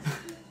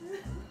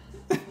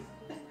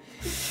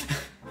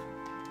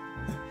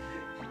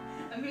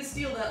 I'm gonna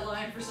steal that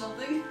line for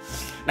something.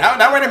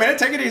 Now wait a minute,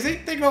 take it easy.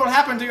 Think what will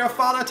happen to your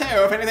father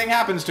Teo if anything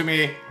happens to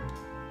me.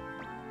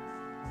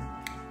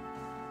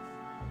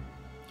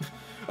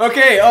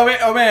 Okay,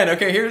 oh man,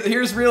 okay,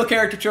 here's real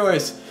character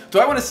choice. Do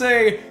I want to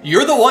say,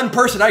 you're the one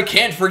person I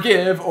can't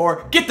forgive,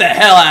 or get the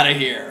hell out of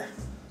here?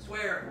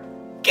 Swear.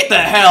 Get the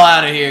hell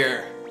out of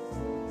here!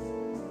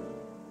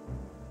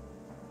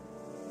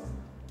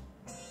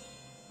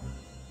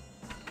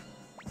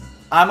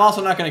 I'm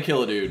also not gonna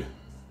kill a dude.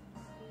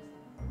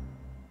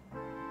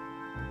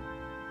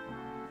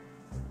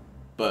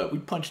 But we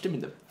punched him in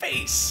the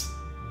face.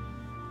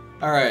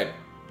 Alright.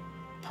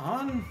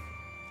 Pawn?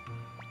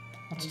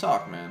 Let's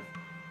talk, man.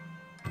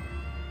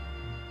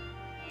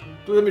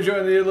 Let me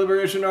join the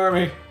Liberation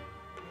Army.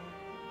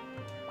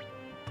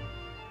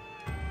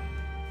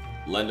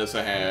 Lend us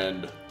a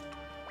hand.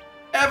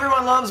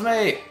 Everyone loves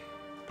me!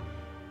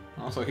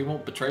 Also, he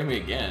won't betray me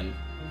again.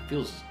 It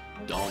feels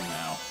dumb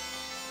now.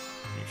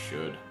 He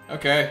should.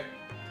 Okay.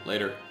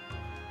 Later.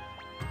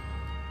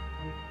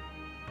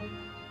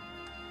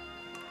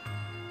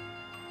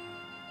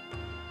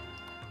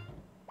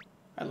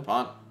 Hi,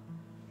 LaPont.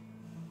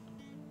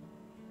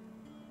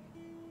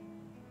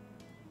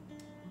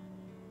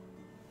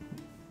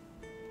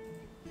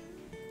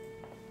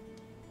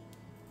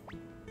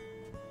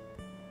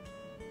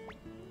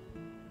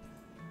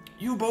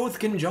 You both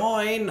can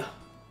join.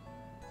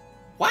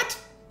 What?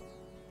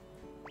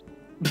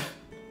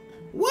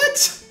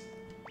 What?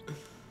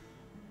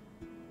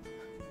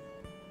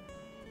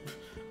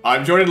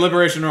 I'm joining the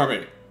Liberation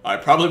Army. I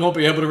probably won't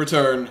be able to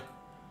return.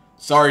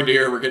 Sorry,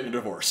 dear, we're getting a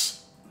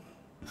divorce.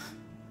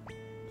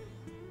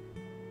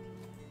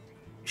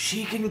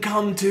 She can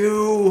come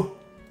too.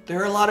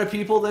 There are a lot of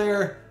people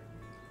there.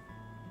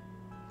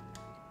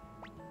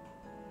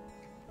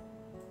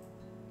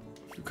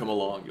 If you come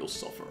along, you'll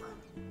suffer.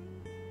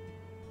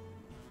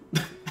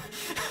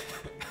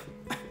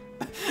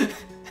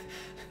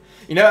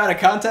 You know, out of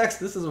context,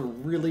 this is a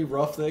really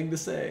rough thing to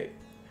say.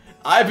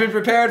 I've been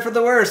prepared for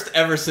the worst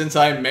ever since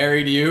I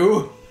married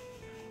you.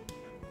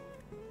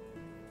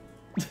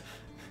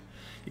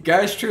 You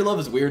guys, true love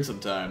is weird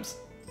sometimes.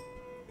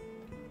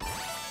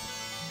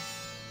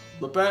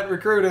 LePant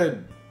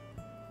recruited.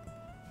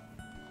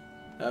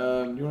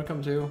 You wanna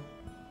come too?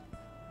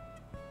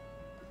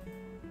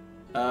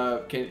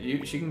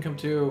 She can come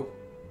too.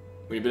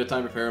 We need a bit of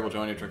time to prepare. We'll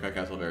join you at Turkai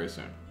Castle very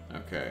soon.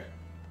 Okay.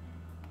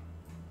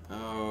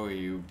 Oh,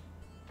 you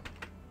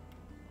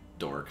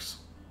dorks.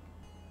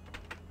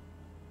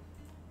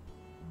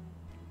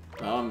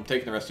 I'm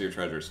taking the rest of your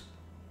treasures.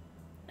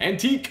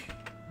 Antique!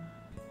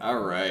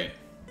 Alright.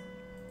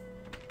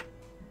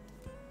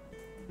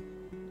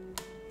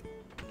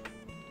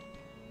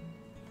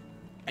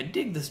 I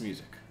dig this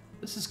music.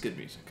 This is good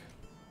music.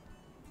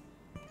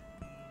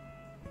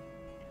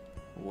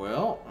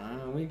 Well,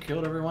 we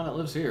killed everyone that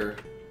lives here.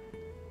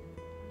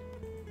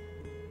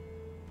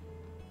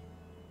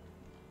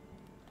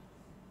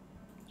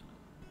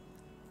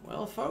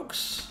 Well,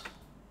 folks,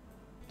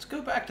 let's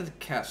go back to the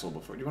castle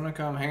before. Do you want to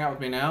come hang out with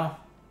me now?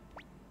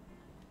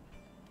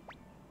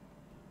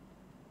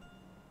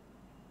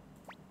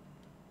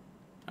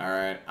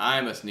 Alright,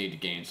 I must need to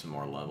gain some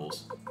more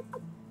levels.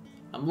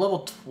 I'm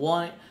level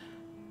 20.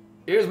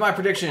 Here's my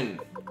prediction.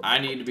 I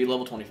need to be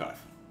level 25.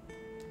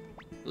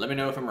 Let me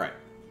know if I'm right.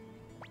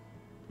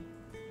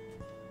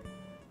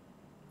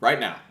 Right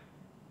now.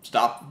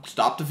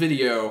 Stop the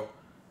video.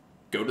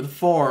 Go to the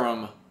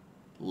forum.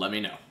 Let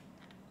me know.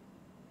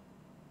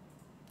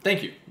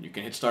 Thank you. You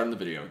can hit start on the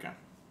video again.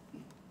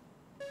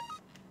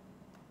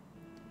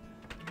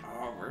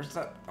 Oh, where's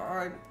that? Oh,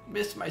 I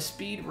missed my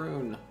speed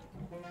rune.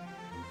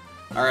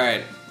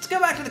 Alright, let's go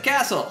back to the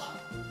castle.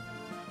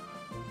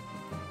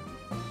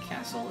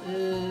 Castle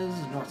is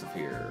north of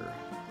here.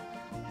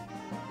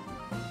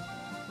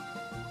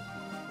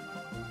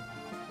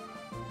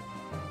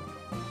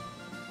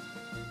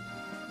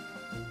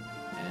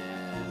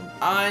 And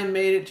I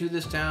made it to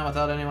this town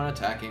without anyone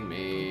attacking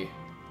me.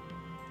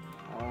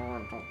 Oh,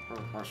 I don't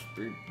have my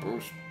speed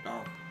boost.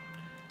 Oh.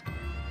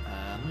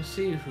 Let me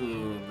see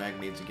who Meg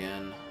needs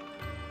again.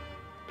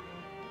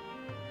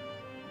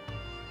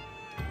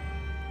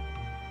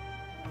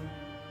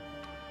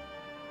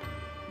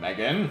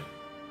 Megan?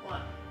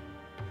 What?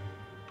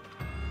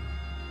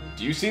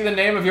 Do you see the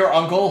name of your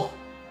uncle?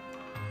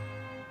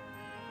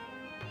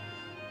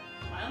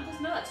 My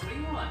uncle's nuts. What do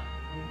you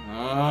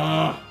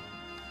want?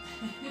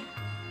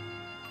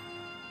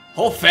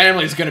 Whole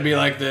family's gonna be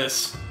like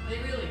this. They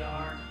really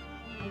are.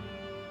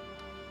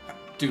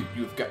 Dude,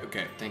 you've got...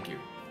 Okay, thank you.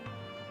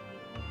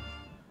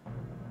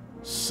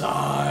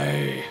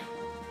 Sigh.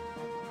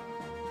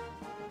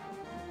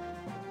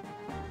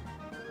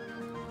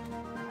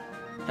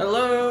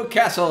 Hello,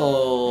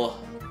 castle.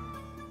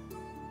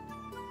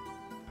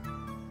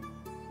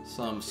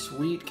 Some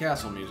sweet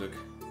castle music.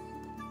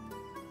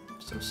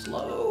 So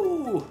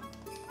slow.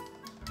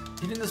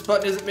 Hitting this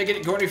button isn't making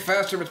it go any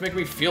faster, but it's making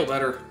me feel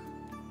better.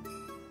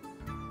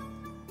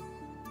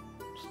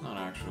 It's not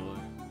actually.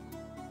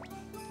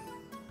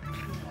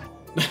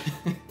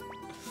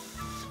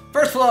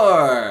 First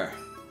floor!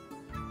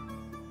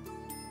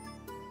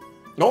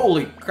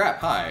 Holy crap,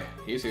 hi.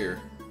 He's here.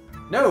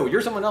 No,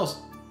 you're someone else.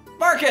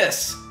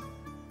 Marcus!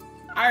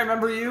 I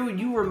remember you.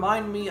 You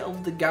remind me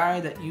of the guy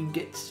that you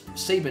get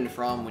Sabin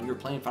from when you were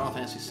playing Final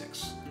Fantasy VI.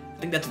 I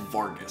think that's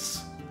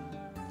Vargas.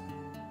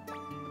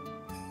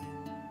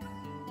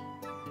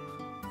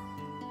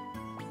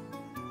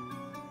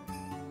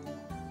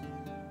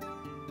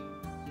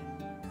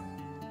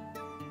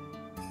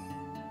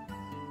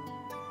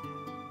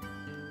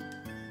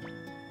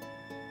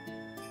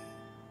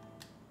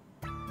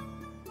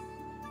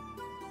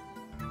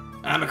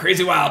 I'm a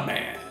crazy wild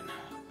man.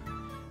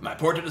 My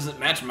portrait doesn't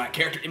match my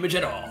character image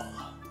at all.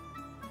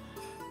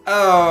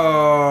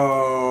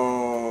 Oh,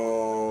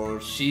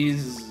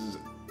 she's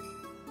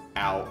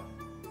out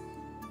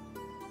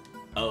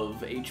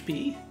of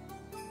HP.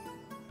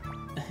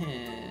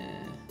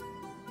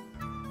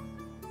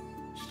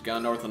 She's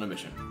gone north on a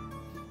mission.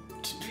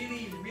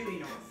 Really, really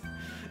north.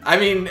 I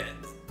mean,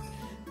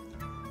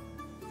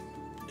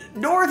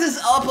 north is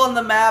up on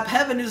the map.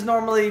 Heaven is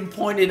normally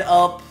pointed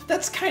up.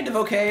 That's kind of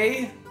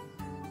okay.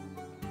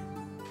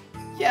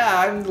 Yeah,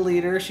 I'm the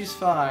leader. She's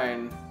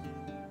fine.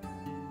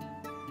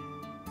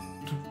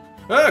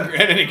 In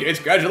any case,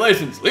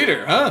 congratulations.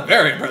 Leader, huh?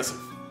 Very impressive.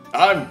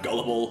 I'm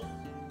gullible.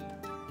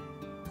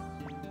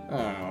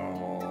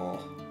 Oh.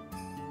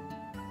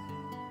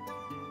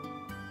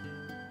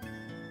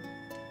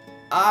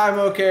 I'm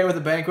okay with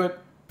a banquet.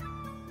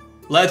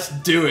 Let's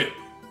do it.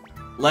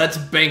 Let's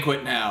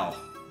banquet now.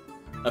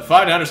 A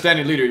fine and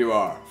understanding leader you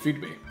are.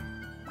 Feed me.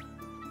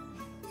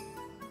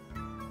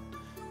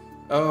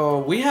 Oh,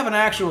 we have an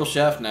actual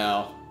chef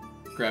now,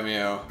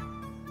 Gremio.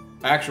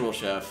 Actual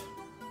chef.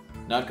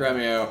 Not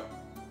Gremio.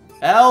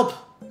 Help!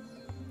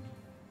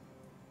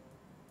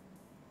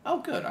 Oh,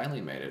 good.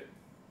 Eileen made it.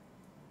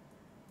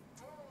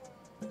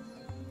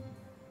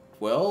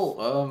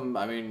 Well,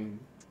 I mean,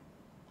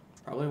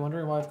 probably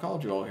wondering why I've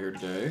called you all here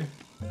today.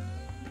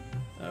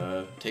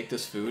 Take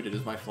this food. It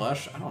is my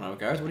flesh. I don't know,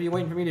 guys. What are you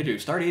waiting for me to do?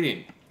 Start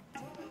eating.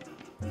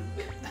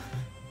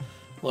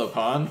 Hello,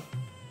 Pon.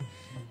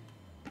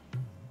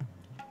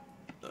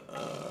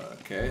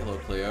 Okay, hello,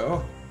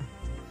 Cleo.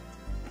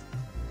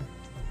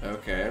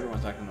 Okay,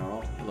 everyone's acting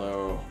normal.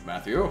 Hello,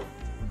 Matthew.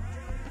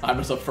 I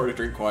must prefer to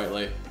drink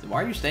quietly. Then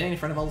why are you standing in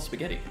front of all the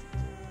spaghetti?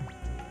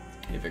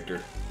 Hey, Victor.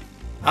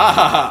 Ha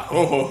ha ha!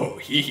 Ho ho ho!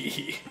 Hee hee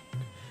hee!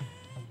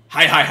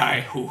 Hi hi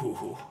hi! Hoo hoo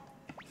hoo!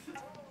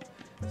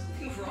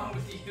 What's wrong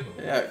with you?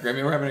 Yeah,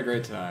 Grammy, we're having a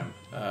great time.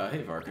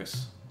 Hey,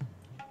 Vargas.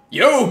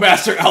 Yo,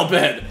 Master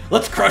Albed!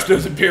 Let's crush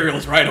those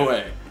Imperials right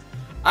away!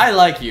 I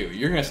like you.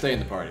 You're gonna stay in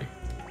the party.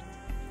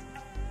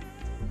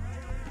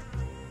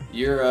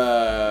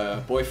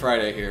 Your, Boy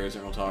Friday here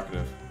isn't real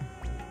talkative.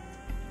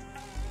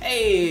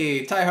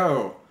 Hey,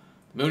 Tai-Ho!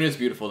 The moon is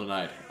beautiful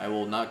tonight. I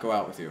will not go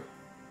out with you.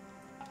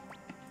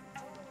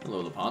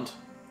 Hello, LePont.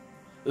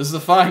 This is a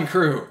fine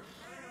crew.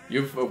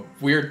 You have a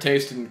weird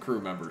taste in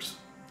crew members.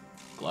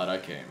 Glad I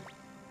came.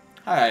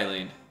 Hi,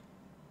 Eileen.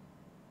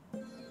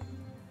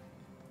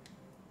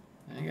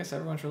 I guess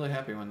everyone's really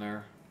happy when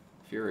they're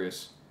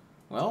furious.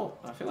 Well,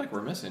 I feel like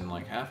we're missing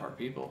like half our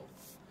people.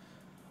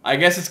 I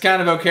guess it's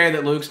kind of okay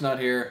that Luke's not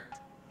here.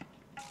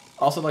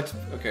 Also like to...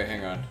 Okay,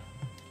 hang on.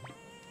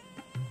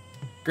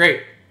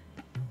 Great.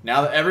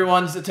 Now that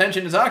everyone's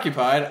attention is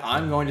occupied,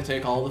 I'm going to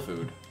take all the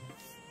food.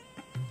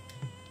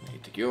 You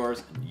take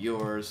yours,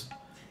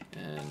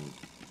 and...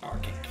 Oh, I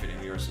can't fit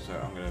into yours, so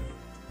I'm gonna...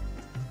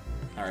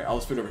 Alright, all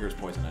this food over here is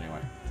poison anyway.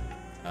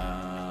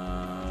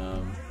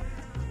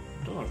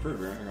 Doesn't appear to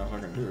be anything else I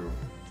can do.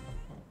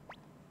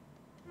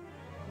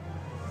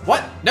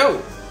 What?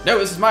 No! No,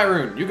 this is my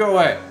rune. You go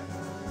away.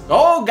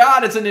 Oh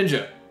god, it's a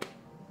ninja!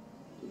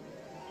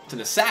 It's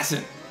an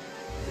assassin!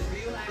 Is it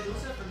Ryu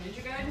Hayabusa from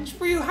Ninja Gaiden? It's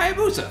Ryu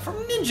Hayabusa from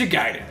Ninja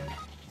Gaiden!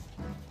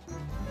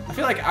 I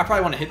feel like I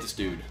probably want to hit this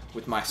dude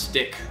with my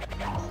stick.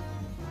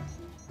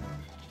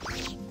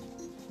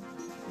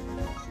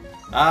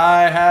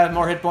 I have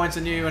more hit points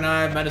than you, and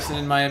I have medicine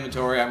in my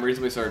inventory, I'm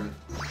reasonably certain.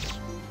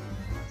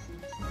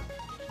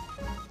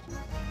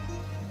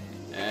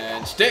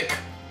 And stick!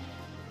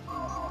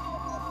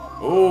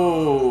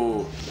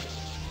 Ooh!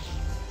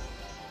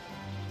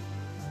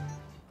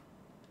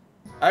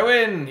 I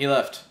win! He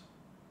left.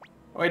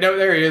 Oh, wait, no,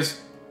 there he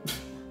is.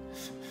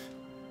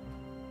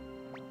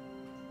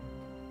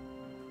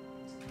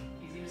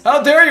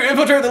 How dare you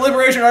infiltrate the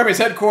Liberation Army's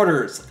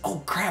headquarters!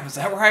 Oh crap, is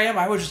that where I am?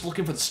 I was just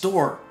looking for the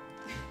store.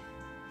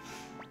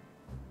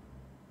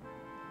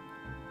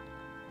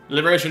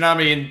 Liberation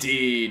Army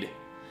indeed.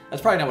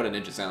 That's probably not what a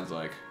ninja sounds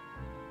like.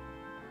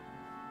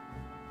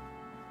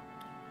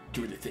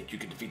 Do you really think you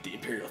can defeat the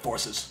Imperial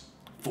forces?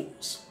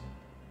 Fools.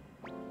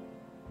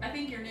 I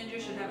think your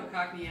ninja should have a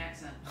Cockney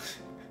accent.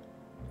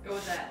 Go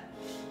with that.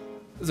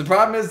 The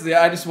problem is,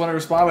 I just want to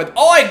respond with,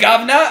 "Oi,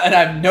 governor!" and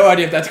I have no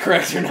idea if that's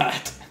correct or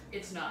not.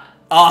 It's not.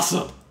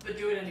 Awesome. But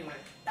do it anyway.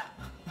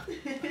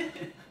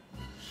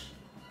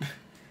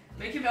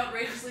 Make him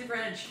outrageously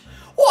French.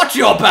 Watch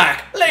your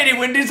back! Lady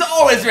Wendy's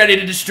always ready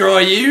to destroy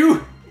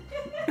you!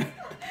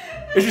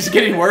 It's just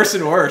getting worse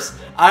and worse.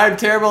 I'm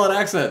terrible at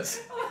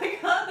accents. Oh my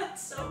god,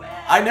 that's so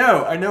bad.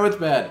 I know it's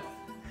bad.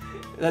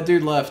 That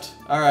dude left.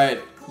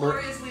 Alright.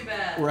 Gloriously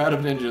bad. We're out of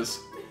ninjas.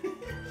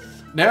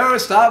 No,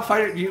 stop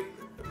fighting you.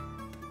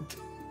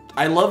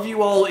 I love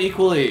you all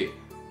equally.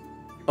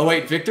 Oh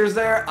wait, Victor's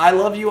there? I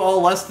love you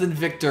all less than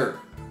Victor.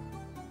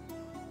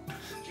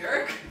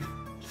 Jerk.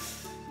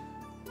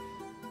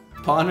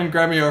 Pon and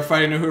Gremio are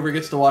fighting whoever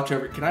gets to watch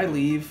over. Can I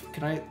leave?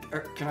 Can I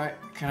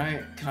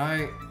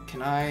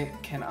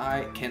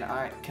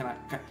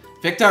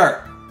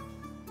Victor!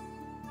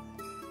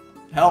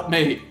 Help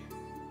me!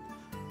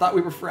 Thought we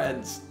were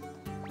friends.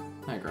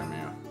 Hi,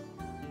 Gremio.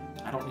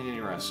 I don't need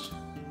any rest.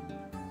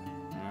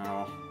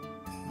 No.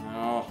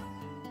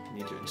 I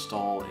need to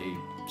install a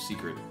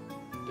secret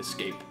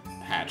escape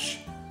hatch.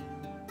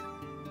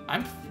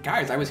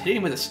 Guys, I was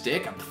hitting with a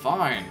stick. I'm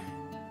fine.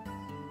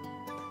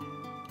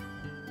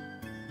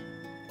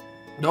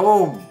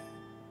 No!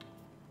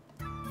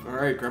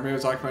 Alright,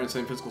 Gremio's occupying the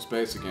same physical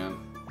space again.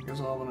 I guess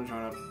I'll want to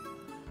join up.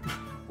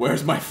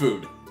 Where's my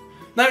food?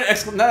 Not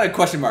a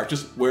question mark,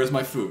 just where's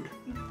my food?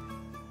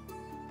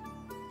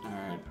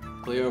 Alright.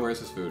 Cleo, where's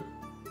his food?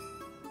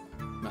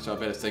 Messed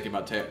up, is thinking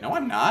about Teo. No,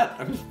 I'm not!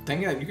 I'm just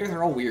thinking that you guys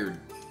are all weird.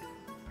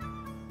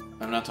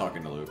 I'm not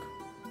talking to Luke.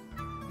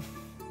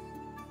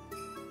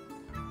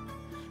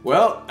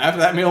 Well, after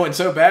that meal went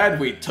so bad,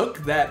 we took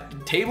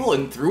that table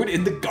and threw it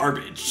in the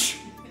garbage.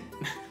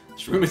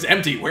 This room is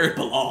empty where it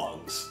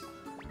belongs.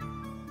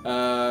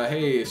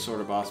 Hey,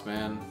 sort of boss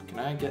man. Can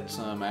I get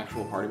some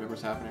actual party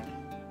members happening?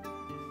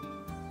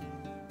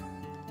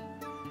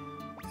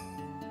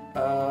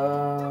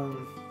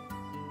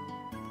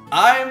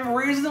 I'm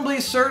reasonably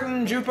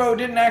certain Jupo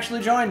didn't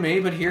actually join me,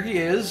 but here he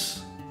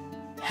is.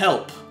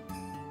 Help.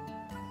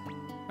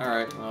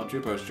 Alright, well,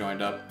 Jupo's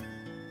joined up.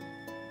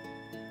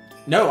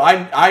 No,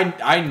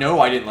 I know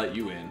I didn't let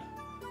you in.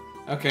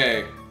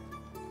 Okay.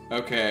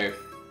 Okay.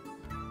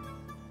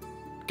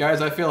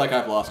 Guys, I feel like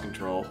I've lost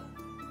control.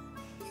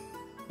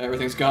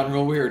 Everything's gotten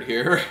real weird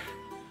here.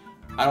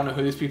 I don't know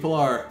who these people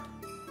are.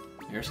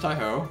 Here's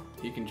Taiho.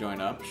 He can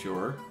join up,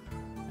 sure.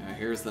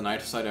 Here's the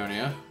Knight of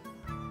Sidonia.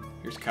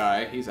 Here's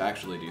Kai. He's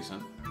actually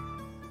decent.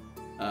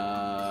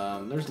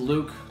 There's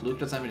Luke. Luke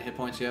doesn't have any hit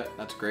points yet.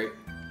 That's great.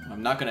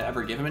 I'm not going to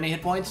ever give him any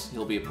hit points.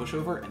 He'll be a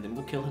pushover, and then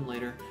we'll kill him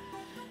later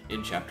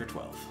in Chapter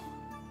 12.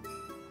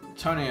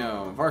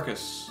 Antonio,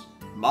 Varkas,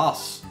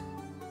 Moss.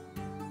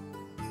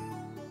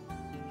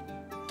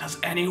 Does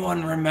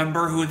anyone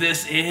remember who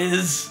this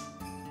is?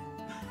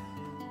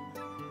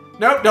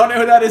 Nope, don't know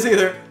who that is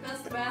either.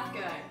 That's the bath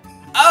guy.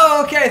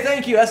 Oh, okay,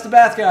 thank you. That's the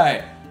bath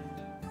guy.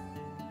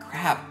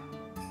 Crap.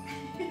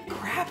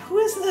 Crap, who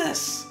is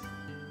this?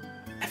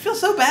 I feel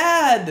so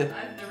bad.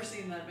 I've never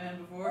seen that man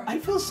before. I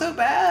feel so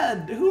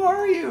bad. Who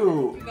are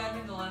you? You got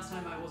him the last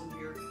time I wasn't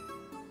here.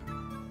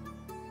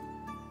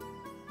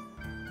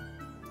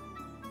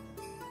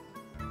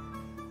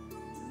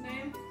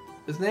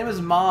 His name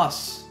is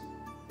Moss.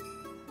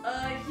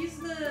 He's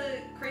the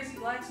crazy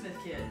blacksmith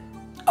kid.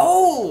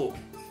 Oh!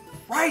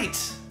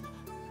 Right!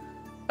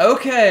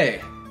 Okay.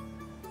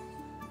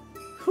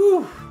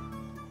 Whew.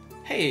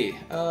 Hey,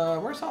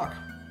 where's Hawk?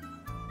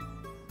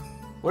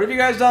 What have you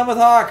guys done with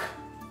Hawk?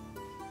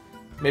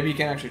 Maybe you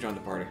can actually join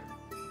the party.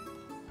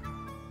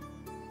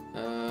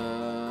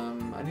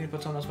 I need to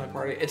put someone else in my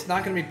party. It's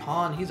not gonna be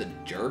Pawn. He's a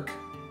jerk.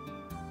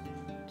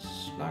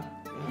 It's not.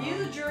 He's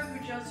a jerk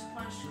who just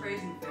punched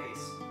Crazy in the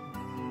face.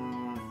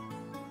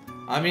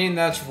 I mean,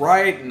 that's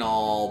right and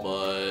all,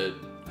 but.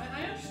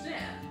 I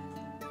understand.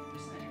 I'm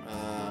just saying.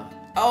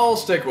 I'll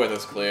stick with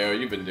us, Cleo.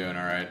 You've been doing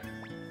all right.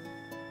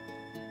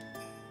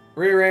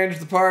 Rearrange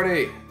the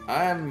party.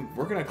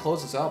 We're gonna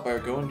close this out by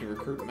going to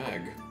recruit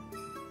Meg.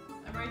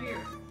 I'm right here.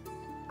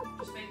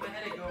 Just make my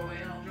headache go away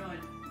and I'll join.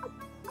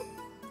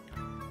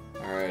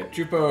 Alright,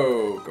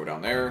 Jupo, go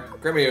down there.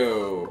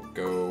 Gremio,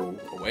 go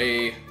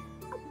away.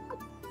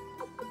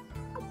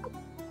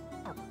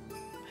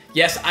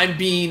 Yes, I'm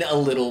being a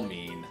little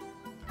mean.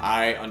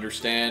 I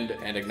understand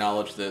and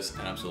acknowledge this,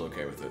 and I'm still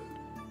okay with it.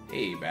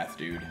 Hey, bath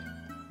dude.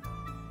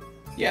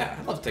 Yeah,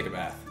 I'd love to take a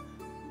bath.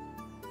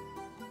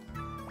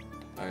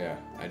 Oh yeah,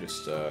 I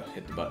just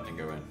hit the button and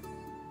go in.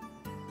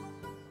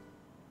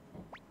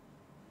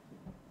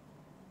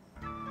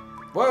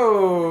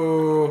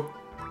 Whoa!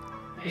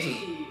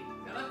 Hey,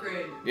 got an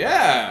upgrade.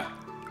 Yeah!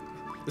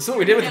 This is what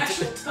we did with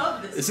the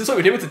tub. Is this what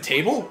we did with the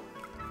table?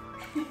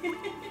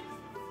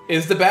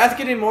 Is the bath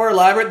getting more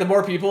elaborate the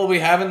more people we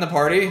have in the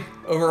party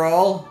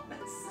overall?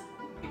 That's so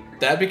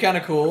weird. That'd be kind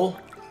of cool.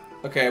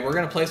 Okay, we're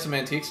gonna play some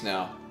antiques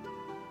now.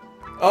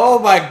 Oh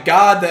my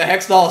god, the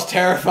hex doll is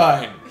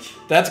terrifying.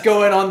 That's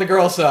going on the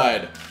girl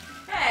side.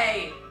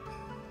 Hey,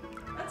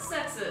 that's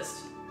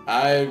sexist.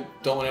 I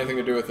don't want anything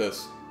to do with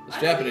this. This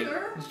I Japanese, don't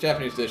either. this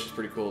Japanese dish is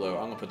pretty cool though.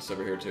 I'm gonna put this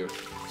over here too.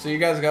 So you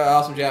guys got an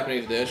awesome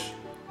Japanese dish,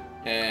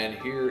 and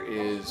here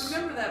is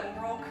Remember that when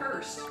we're all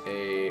cursed.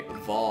 a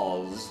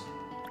vase,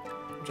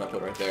 which I'll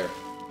put right there.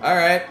 All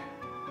right,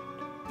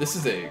 this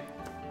is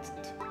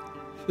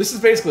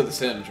basically The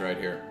Sims right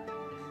here.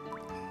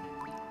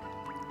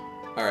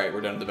 All right,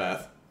 we're done with the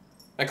bath.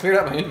 I cleared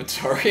out my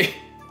inventory.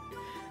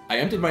 I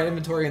emptied my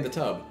inventory in the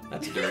tub.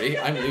 That's dirty.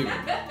 I'm leaving.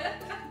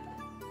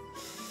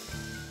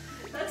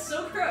 That's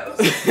so gross.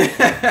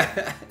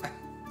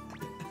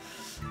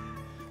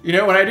 You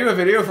know, when I do a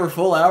video for a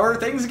full hour,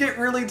 things get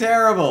really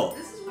terrible.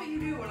 This is what you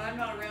do when I'm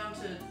not around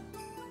to...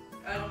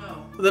 I don't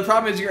know. The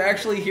problem is you're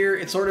actually here.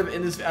 It's sort of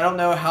in this... I don't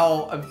know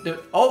how...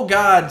 Oh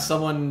god,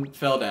 someone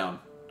fell down.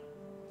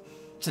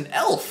 It's an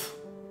elf.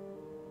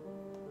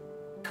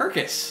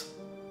 Kirkus.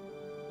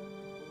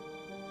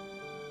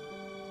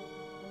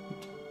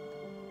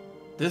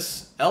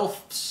 This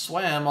elf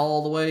swam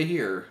all the way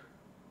here.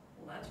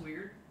 Well, that's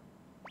weird.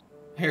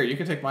 Here, you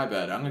can take my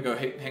bed. I'm gonna go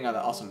hang out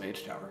at the awesome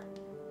mage tower.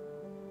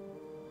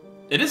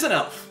 It is an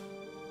elf.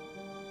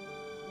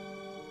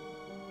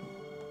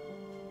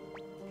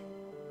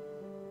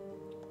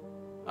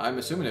 I'm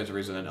assuming there's a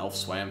reason an elf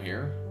swam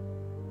here.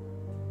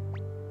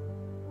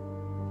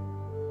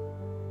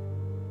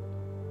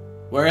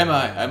 Where am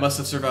I? I must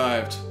have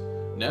survived.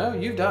 No,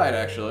 you've died,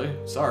 actually.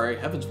 Sorry,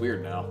 heaven's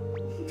weird now.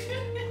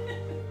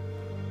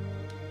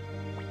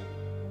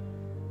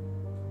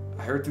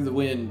 I heard through the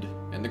wind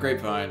and the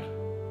grapevine.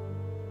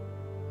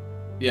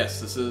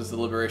 Yes, this is the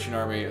Liberation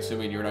Army,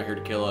 assuming you're not here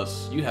to kill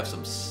us. You have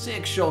some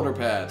sick shoulder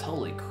pads.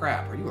 Holy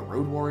crap, are you a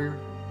road warrior?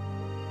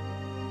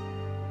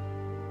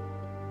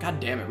 God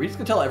damn it, we just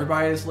gonna tell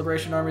everybody this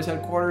Liberation Army's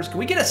headquarters? Can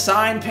we get a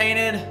sign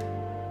painted?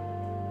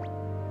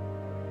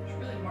 Should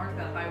really mark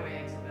that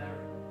highway exit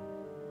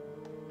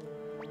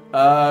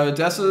better.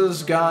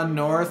 Dessa's gone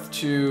north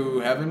to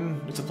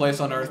heaven. It's a place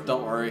on Earth,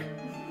 don't worry.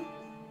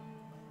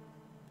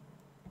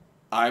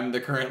 I'm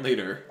the current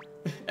leader.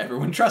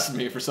 Everyone trusts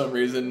me for some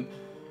reason.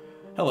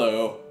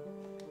 Hello.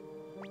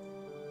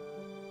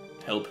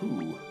 Help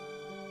who?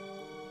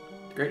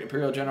 The Great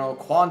Imperial General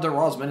Quanda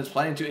Rosman is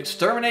planning to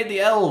exterminate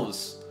the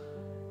elves.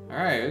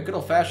 Alright, a good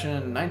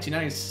old-fashioned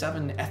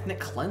 1997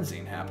 ethnic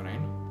cleansing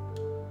happening.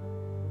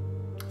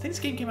 I think this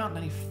game came out in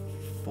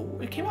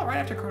 94. It came out right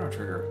after Chrono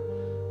Trigger.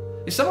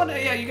 Someone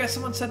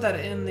said that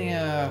in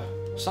the,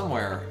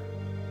 somewhere.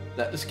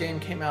 That this game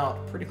came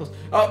out pretty close.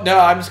 Oh no,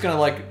 I'm just gonna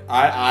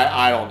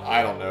I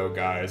don't know,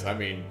 guys. I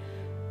mean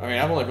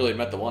I've only really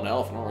met the one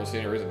elf. I don't really see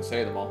any reason to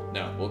save them all.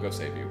 No, we'll go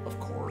save you, of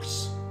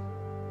course.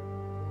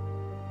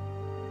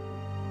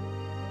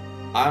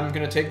 I'm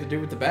gonna take the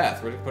dude with the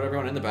bath. We're gonna put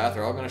everyone in the bath.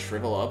 They're all gonna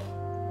shrivel up.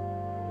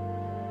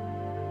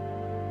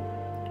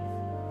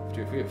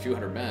 Dude, if we have a few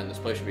hundred men, this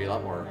place should be a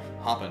lot more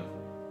hopping.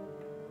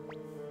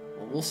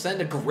 Well, we'll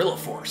send a guerrilla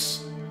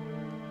force.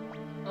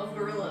 Of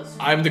gorillas.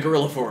 I'm the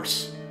guerrilla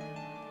force.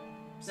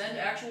 Send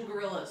actual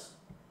gorillas.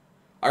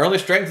 Our only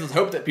strength is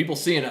hope that people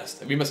see in us,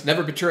 that we must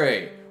never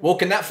betray. Well,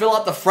 can that fill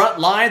out the front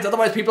lines?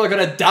 Otherwise people are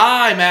gonna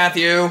die,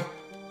 Matthew!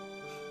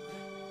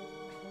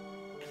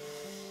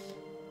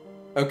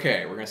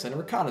 Okay, we're gonna send a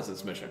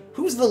reconnaissance mission.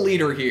 Who's the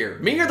leader here?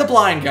 Me or the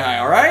blind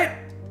guy, alright?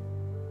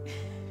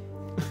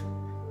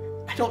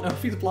 I don't know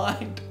if he's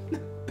blind.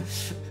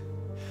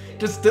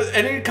 Just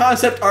any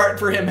concept art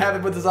for him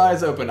having with his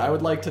eyes open. I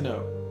would like to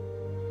know.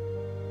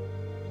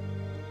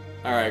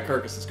 Alright,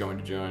 Kirkus is going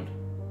to join.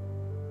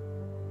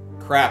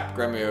 Crap,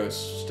 Gremio's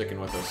sticking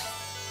with us.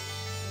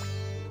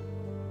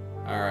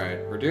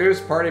 Alright,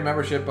 reduce party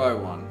membership by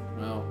 1.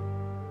 Well,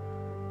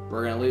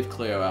 we're going to leave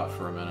Cleo out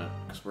for a minute,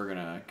 because we're going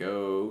to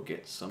go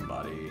get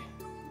somebody.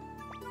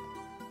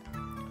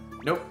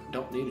 Nope,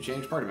 don't need to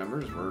change party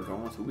members. We're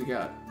going with who we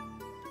got.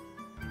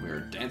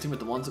 We're dancing with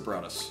the ones that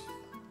brought us.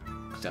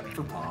 Except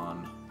for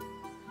Pawn.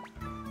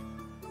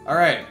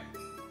 Alright.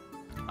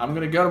 I'm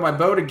gonna go to my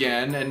boat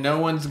again, and no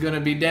one's gonna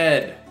be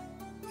dead.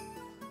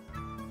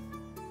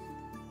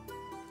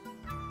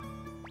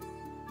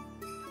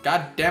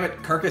 God damn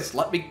it, Kirkus,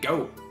 let me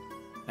go.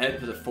 Head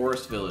to the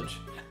forest village.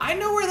 I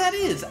know where that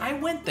is. I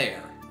went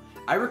there.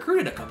 I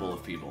recruited a couple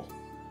of people.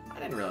 I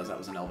didn't realize that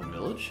was an elven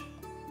village.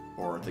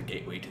 Or the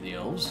gateway to the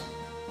elves.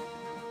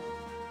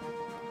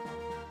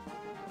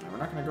 No, we're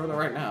not gonna go there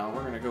right now.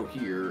 We're gonna go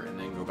here and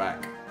then go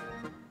back.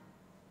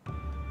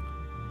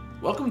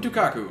 Welcome to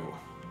Kaku.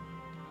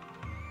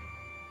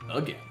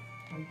 Again.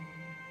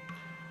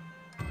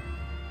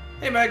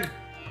 Hey, Meg.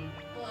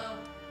 Hello.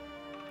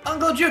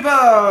 Uncle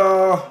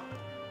Jupo!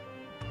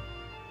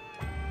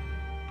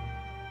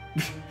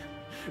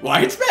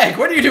 Why, it's Meg!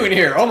 What are you doing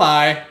here? Oh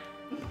my!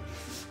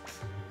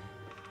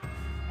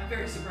 I'm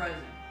very surprising.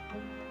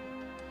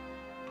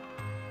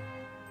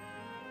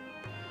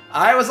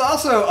 I was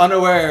also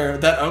unaware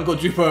that Uncle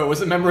Jupo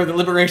was a member of the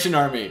Liberation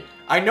Army.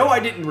 I know I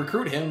didn't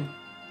recruit him.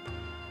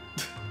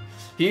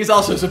 He's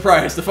also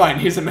surprised to find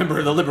he's a member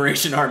of the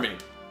Liberation Army.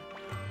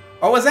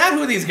 Oh, is that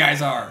who these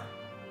guys are?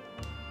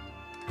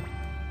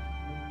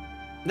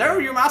 No,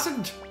 you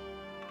mustn't.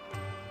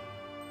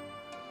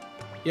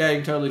 Yeah, you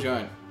can totally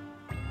join.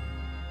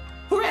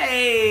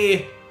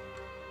 Hooray!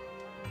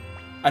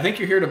 I think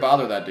you're here to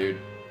bother that dude.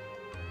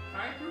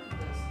 I approve of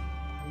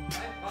this.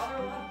 I bother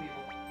a lot of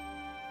people.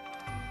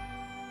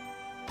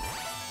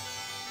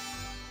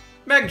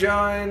 Meg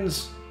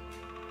joins.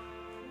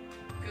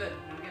 Good.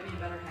 Now get me a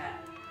better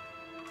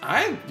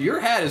hat. Your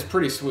hat is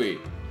pretty sweet.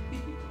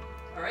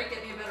 Alright,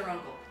 get me a better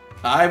uncle.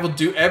 I will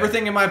do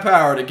everything in my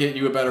power to get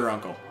you a better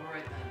uncle.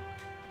 Alright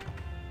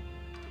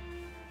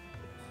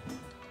then.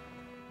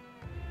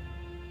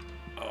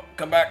 Oh,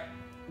 come back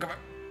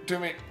to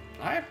me.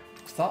 I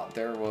thought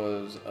there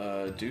was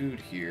a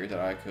dude here that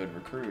I could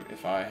recruit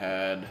if I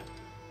had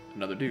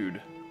another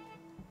dude.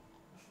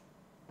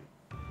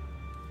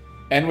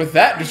 And with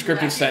that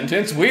descriptive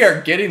sentence, we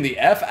are getting the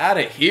F out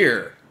of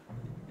here.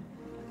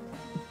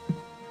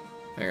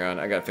 Hang on,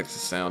 I gotta fix the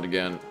sound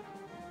again.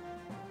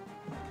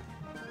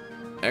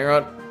 Hang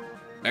on.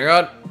 Hang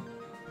on.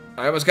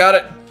 I almost got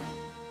it.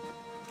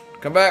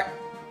 Come back.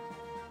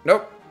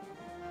 Nope.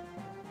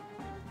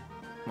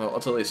 Well,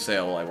 let's at least say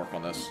while I work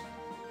on this.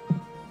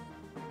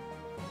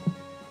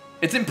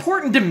 It's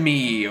important to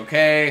me,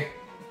 okay?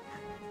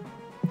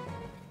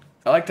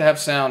 I like to have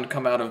sound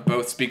come out of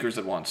both speakers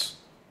at once.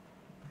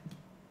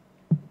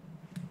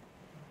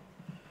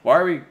 Why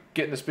are we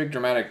getting this big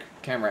dramatic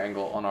camera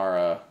angle on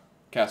our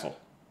castle?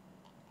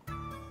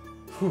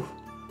 Whew.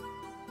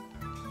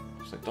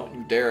 It's like, don't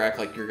you dare act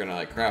like you're gonna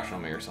like crash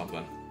on me or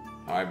something.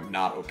 I'm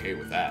not okay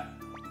with that.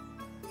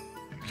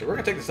 So we're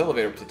gonna take this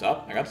elevator up to the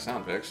top. I got the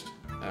sound fixed.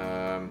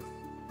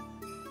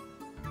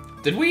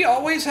 Did we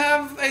always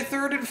have a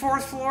 3rd and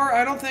 4th floor?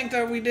 I don't think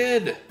that we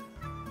did.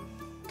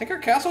 I think our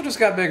castle just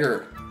got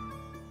bigger.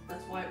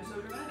 That's why it was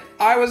so dramatic.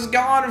 I was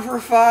gone for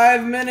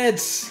 5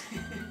 minutes.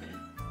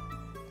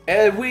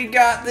 And we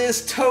got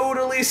this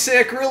totally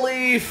sick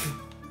relief.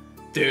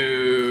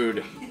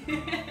 Dude.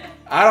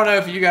 I don't know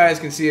if you guys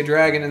can see a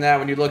dragon in that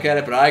when you look at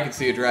it, but I can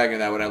see a dragon in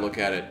that when I look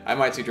at it. I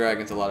might see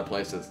dragons a lot of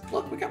places.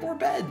 Look, we got more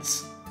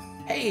beds.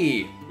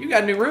 Hey, you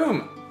got a new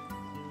room.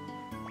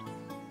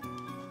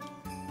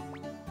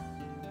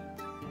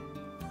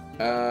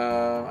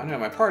 I know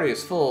my party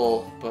is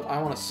full, but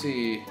I want to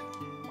see...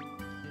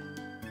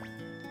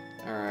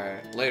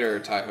 Alright, later,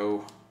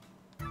 Taiho.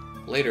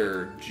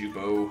 Later,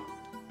 Jubo.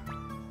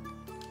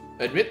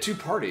 Admit to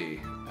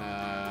party.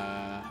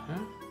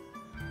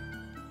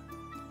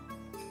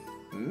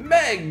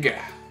 Meg!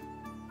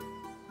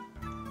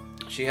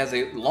 She has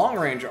a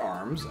long-range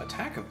arms,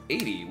 attack of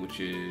 80, which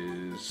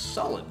is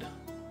solid.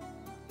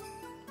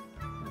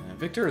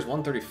 Victor is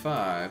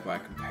 135 by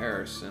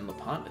comparison.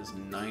 Lapont is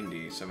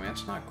 90, so I mean,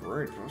 that's not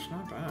great, but it's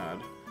not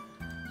bad.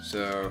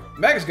 So,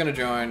 Meg's gonna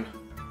join.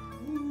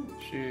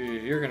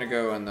 You're gonna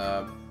go in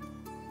the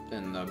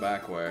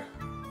back way.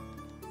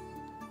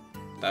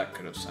 That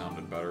could have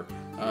sounded better.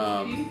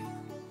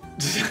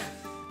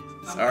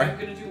 Sorry. I'm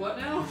gonna do what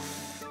now?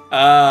 You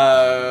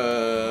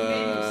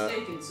may be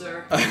mistaken,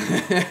 sir.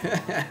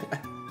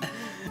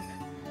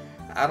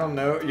 I don't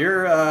know.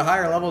 You're a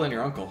higher level than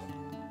your uncle.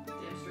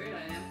 Damn straight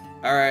I am.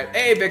 Alright.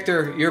 Hey,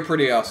 Victor. You're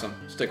pretty awesome.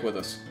 Stick with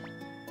us.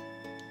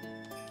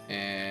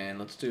 And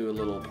let's do a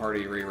little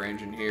party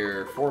rearranging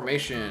here.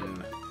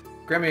 Formation.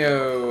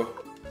 Gremio.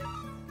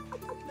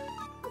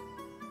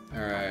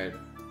 Alright.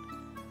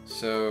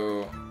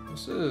 So,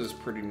 This is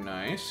pretty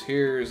nice.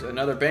 Here's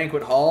another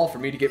banquet hall for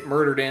me to get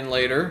murdered in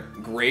later.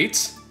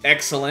 Great.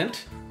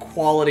 Excellent.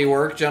 Quality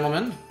work,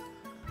 gentlemen.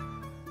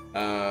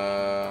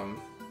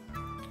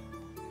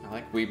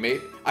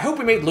 I hope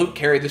we made Luke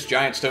carry this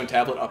giant stone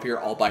tablet up here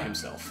all by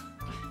himself.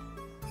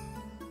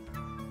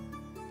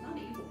 Not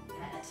evil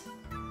yet.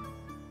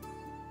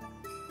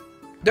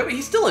 No, but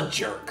he's still a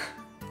jerk.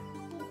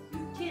 Well,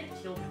 you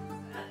can't kill him for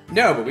that.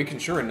 No, but we can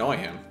sure annoy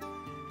him.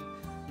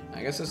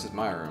 I guess this is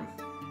my room.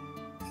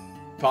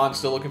 Pawn's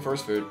still looking for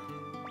his food.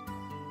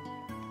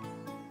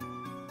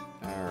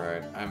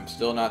 Alright, I'm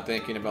still not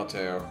thinking about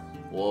Teo.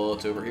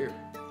 What's over here?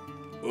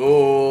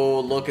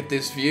 Oh, look at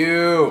this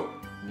view!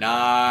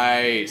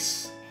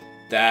 Nice!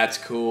 That's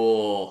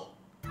cool.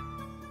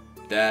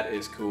 That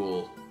is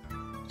cool.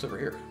 What's over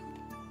here?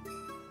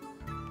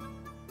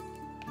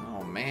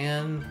 Oh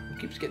man, who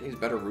keeps getting these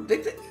better rooms?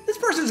 This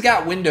person's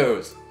got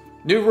windows.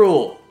 New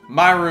rule,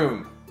 my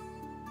room.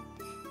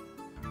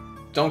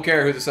 Don't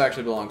care who this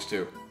actually belongs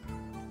to.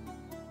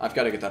 I've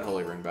got to get that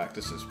holy ring back.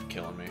 This is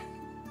killing me.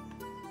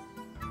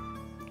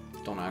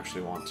 Don't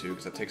actually want to,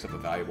 because that takes up a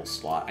valuable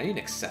slot. I need an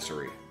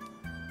accessory.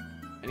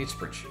 I need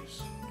sprint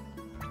shoes.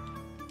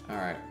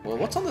 Alright, well,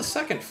 what's on the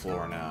second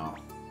floor now?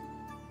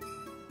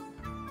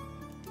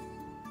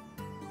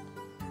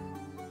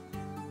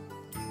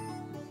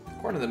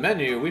 According to the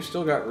menu, we've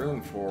still got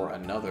room for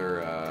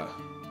another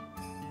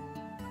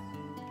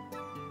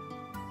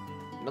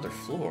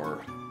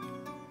floor.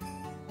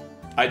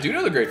 I do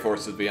know the Great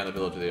Forest is beyond the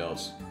Village of the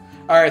Elves.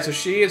 Alright, so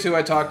she is who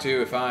I talk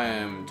to if I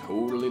am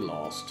totally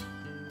lost.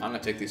 I'm gonna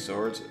take these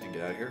swords and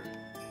get out of here.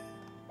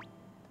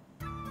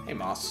 Hey,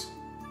 Moss.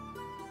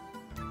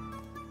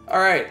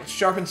 Alright, let's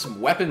sharpen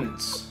some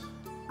weapons.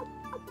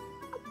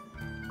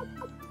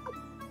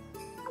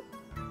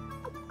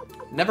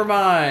 Never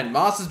mind,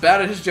 Moss is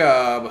bad at his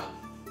job.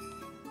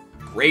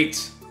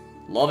 Great.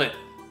 Love it.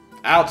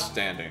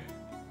 Outstanding.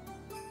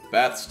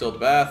 Bath's still the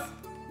bath.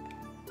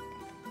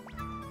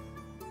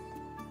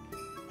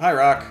 Hi,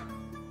 Rock.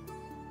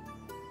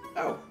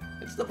 Oh,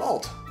 it's the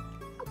vault.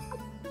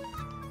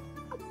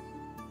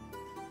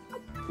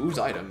 Whose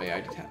item may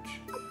I detach?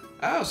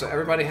 Oh, so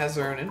everybody has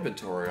their own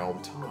inventory all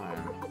the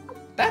time.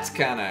 That's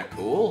kinda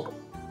cool.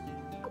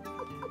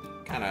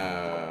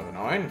 Kinda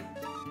annoying.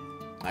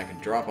 I can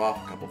drop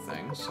off a couple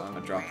things, so I'm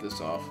gonna drop this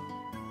off.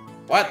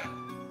 What?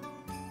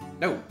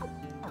 No.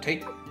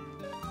 Take.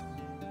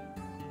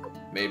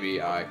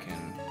 Maybe I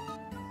can...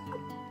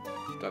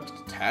 Do I have to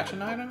detach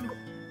an item?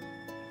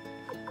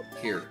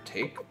 Here,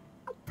 take.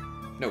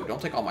 No,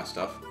 don't take all my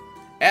stuff.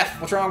 F,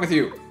 what's wrong with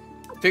you?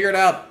 Figure it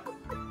out.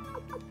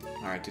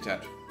 Alright,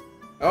 detach.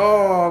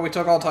 Oh, we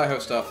took all Taiho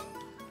stuff.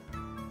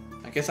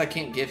 I guess I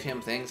can't give him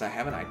things I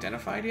haven't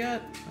identified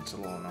yet? That's a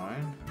little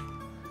annoying.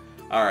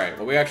 Alright,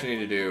 what we actually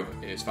need to do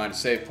is find a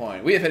save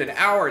point. We have hit 1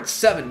 hour and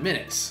 7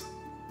 minutes.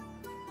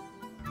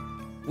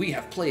 We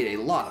have played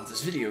a lot of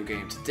this video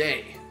game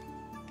today.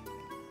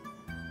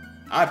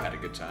 I've had a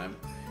good time.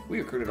 We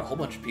recruited a whole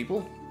bunch of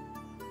people.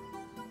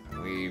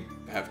 We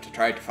have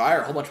tried to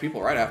fire a whole bunch of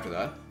people right after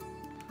that.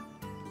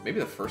 Maybe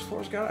the first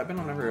floor's got it? I've been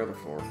on every other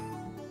floor.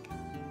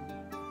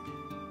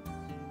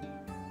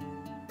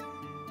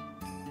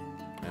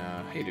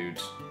 Hey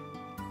dudes.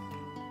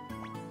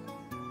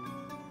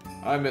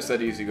 I miss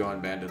that easygoing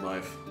bandit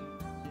life.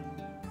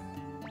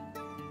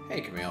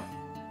 Hey Camille.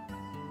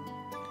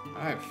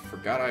 I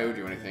forgot I owed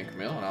you anything,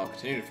 Camille, and I'll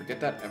continue to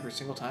forget that every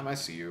single time I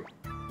see you.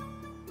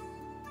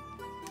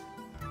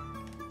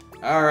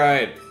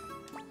 Alright.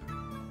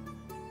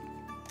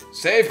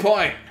 Save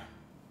point!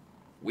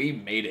 We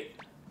made it.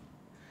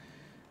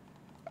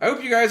 I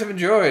hope you guys have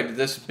enjoyed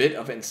this bit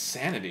of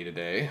insanity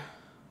today.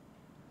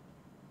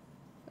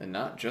 And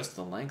not just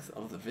the length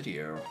of the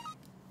video.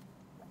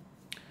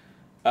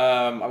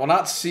 I will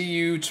not see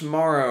you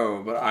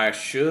tomorrow, but I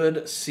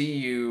should see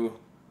you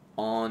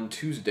on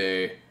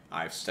Tuesday.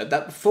 I've said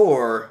that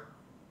before.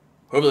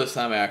 Hopefully this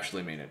time I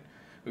actually mean it.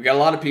 We've got a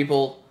lot of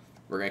people.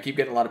 We're going to keep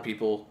getting a lot of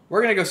people.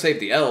 We're going to go save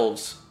the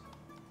elves.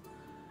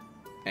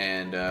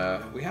 And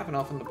we have an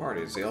elf in the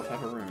party. Does the elf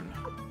have a rune?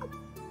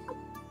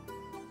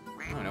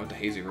 I don't know what the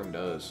hazy rune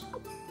does.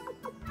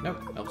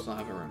 Nope, elf does not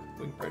have a rune.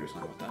 We can probably do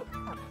something with that.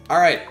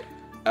 Alright.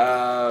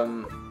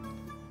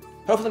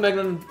 Hopefully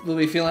Meghan will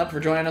be feeling up for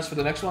joining us for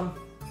the next one.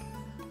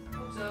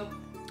 Hope so.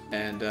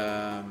 And,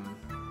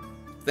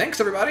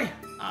 thanks everybody.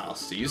 I'll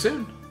see you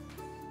soon.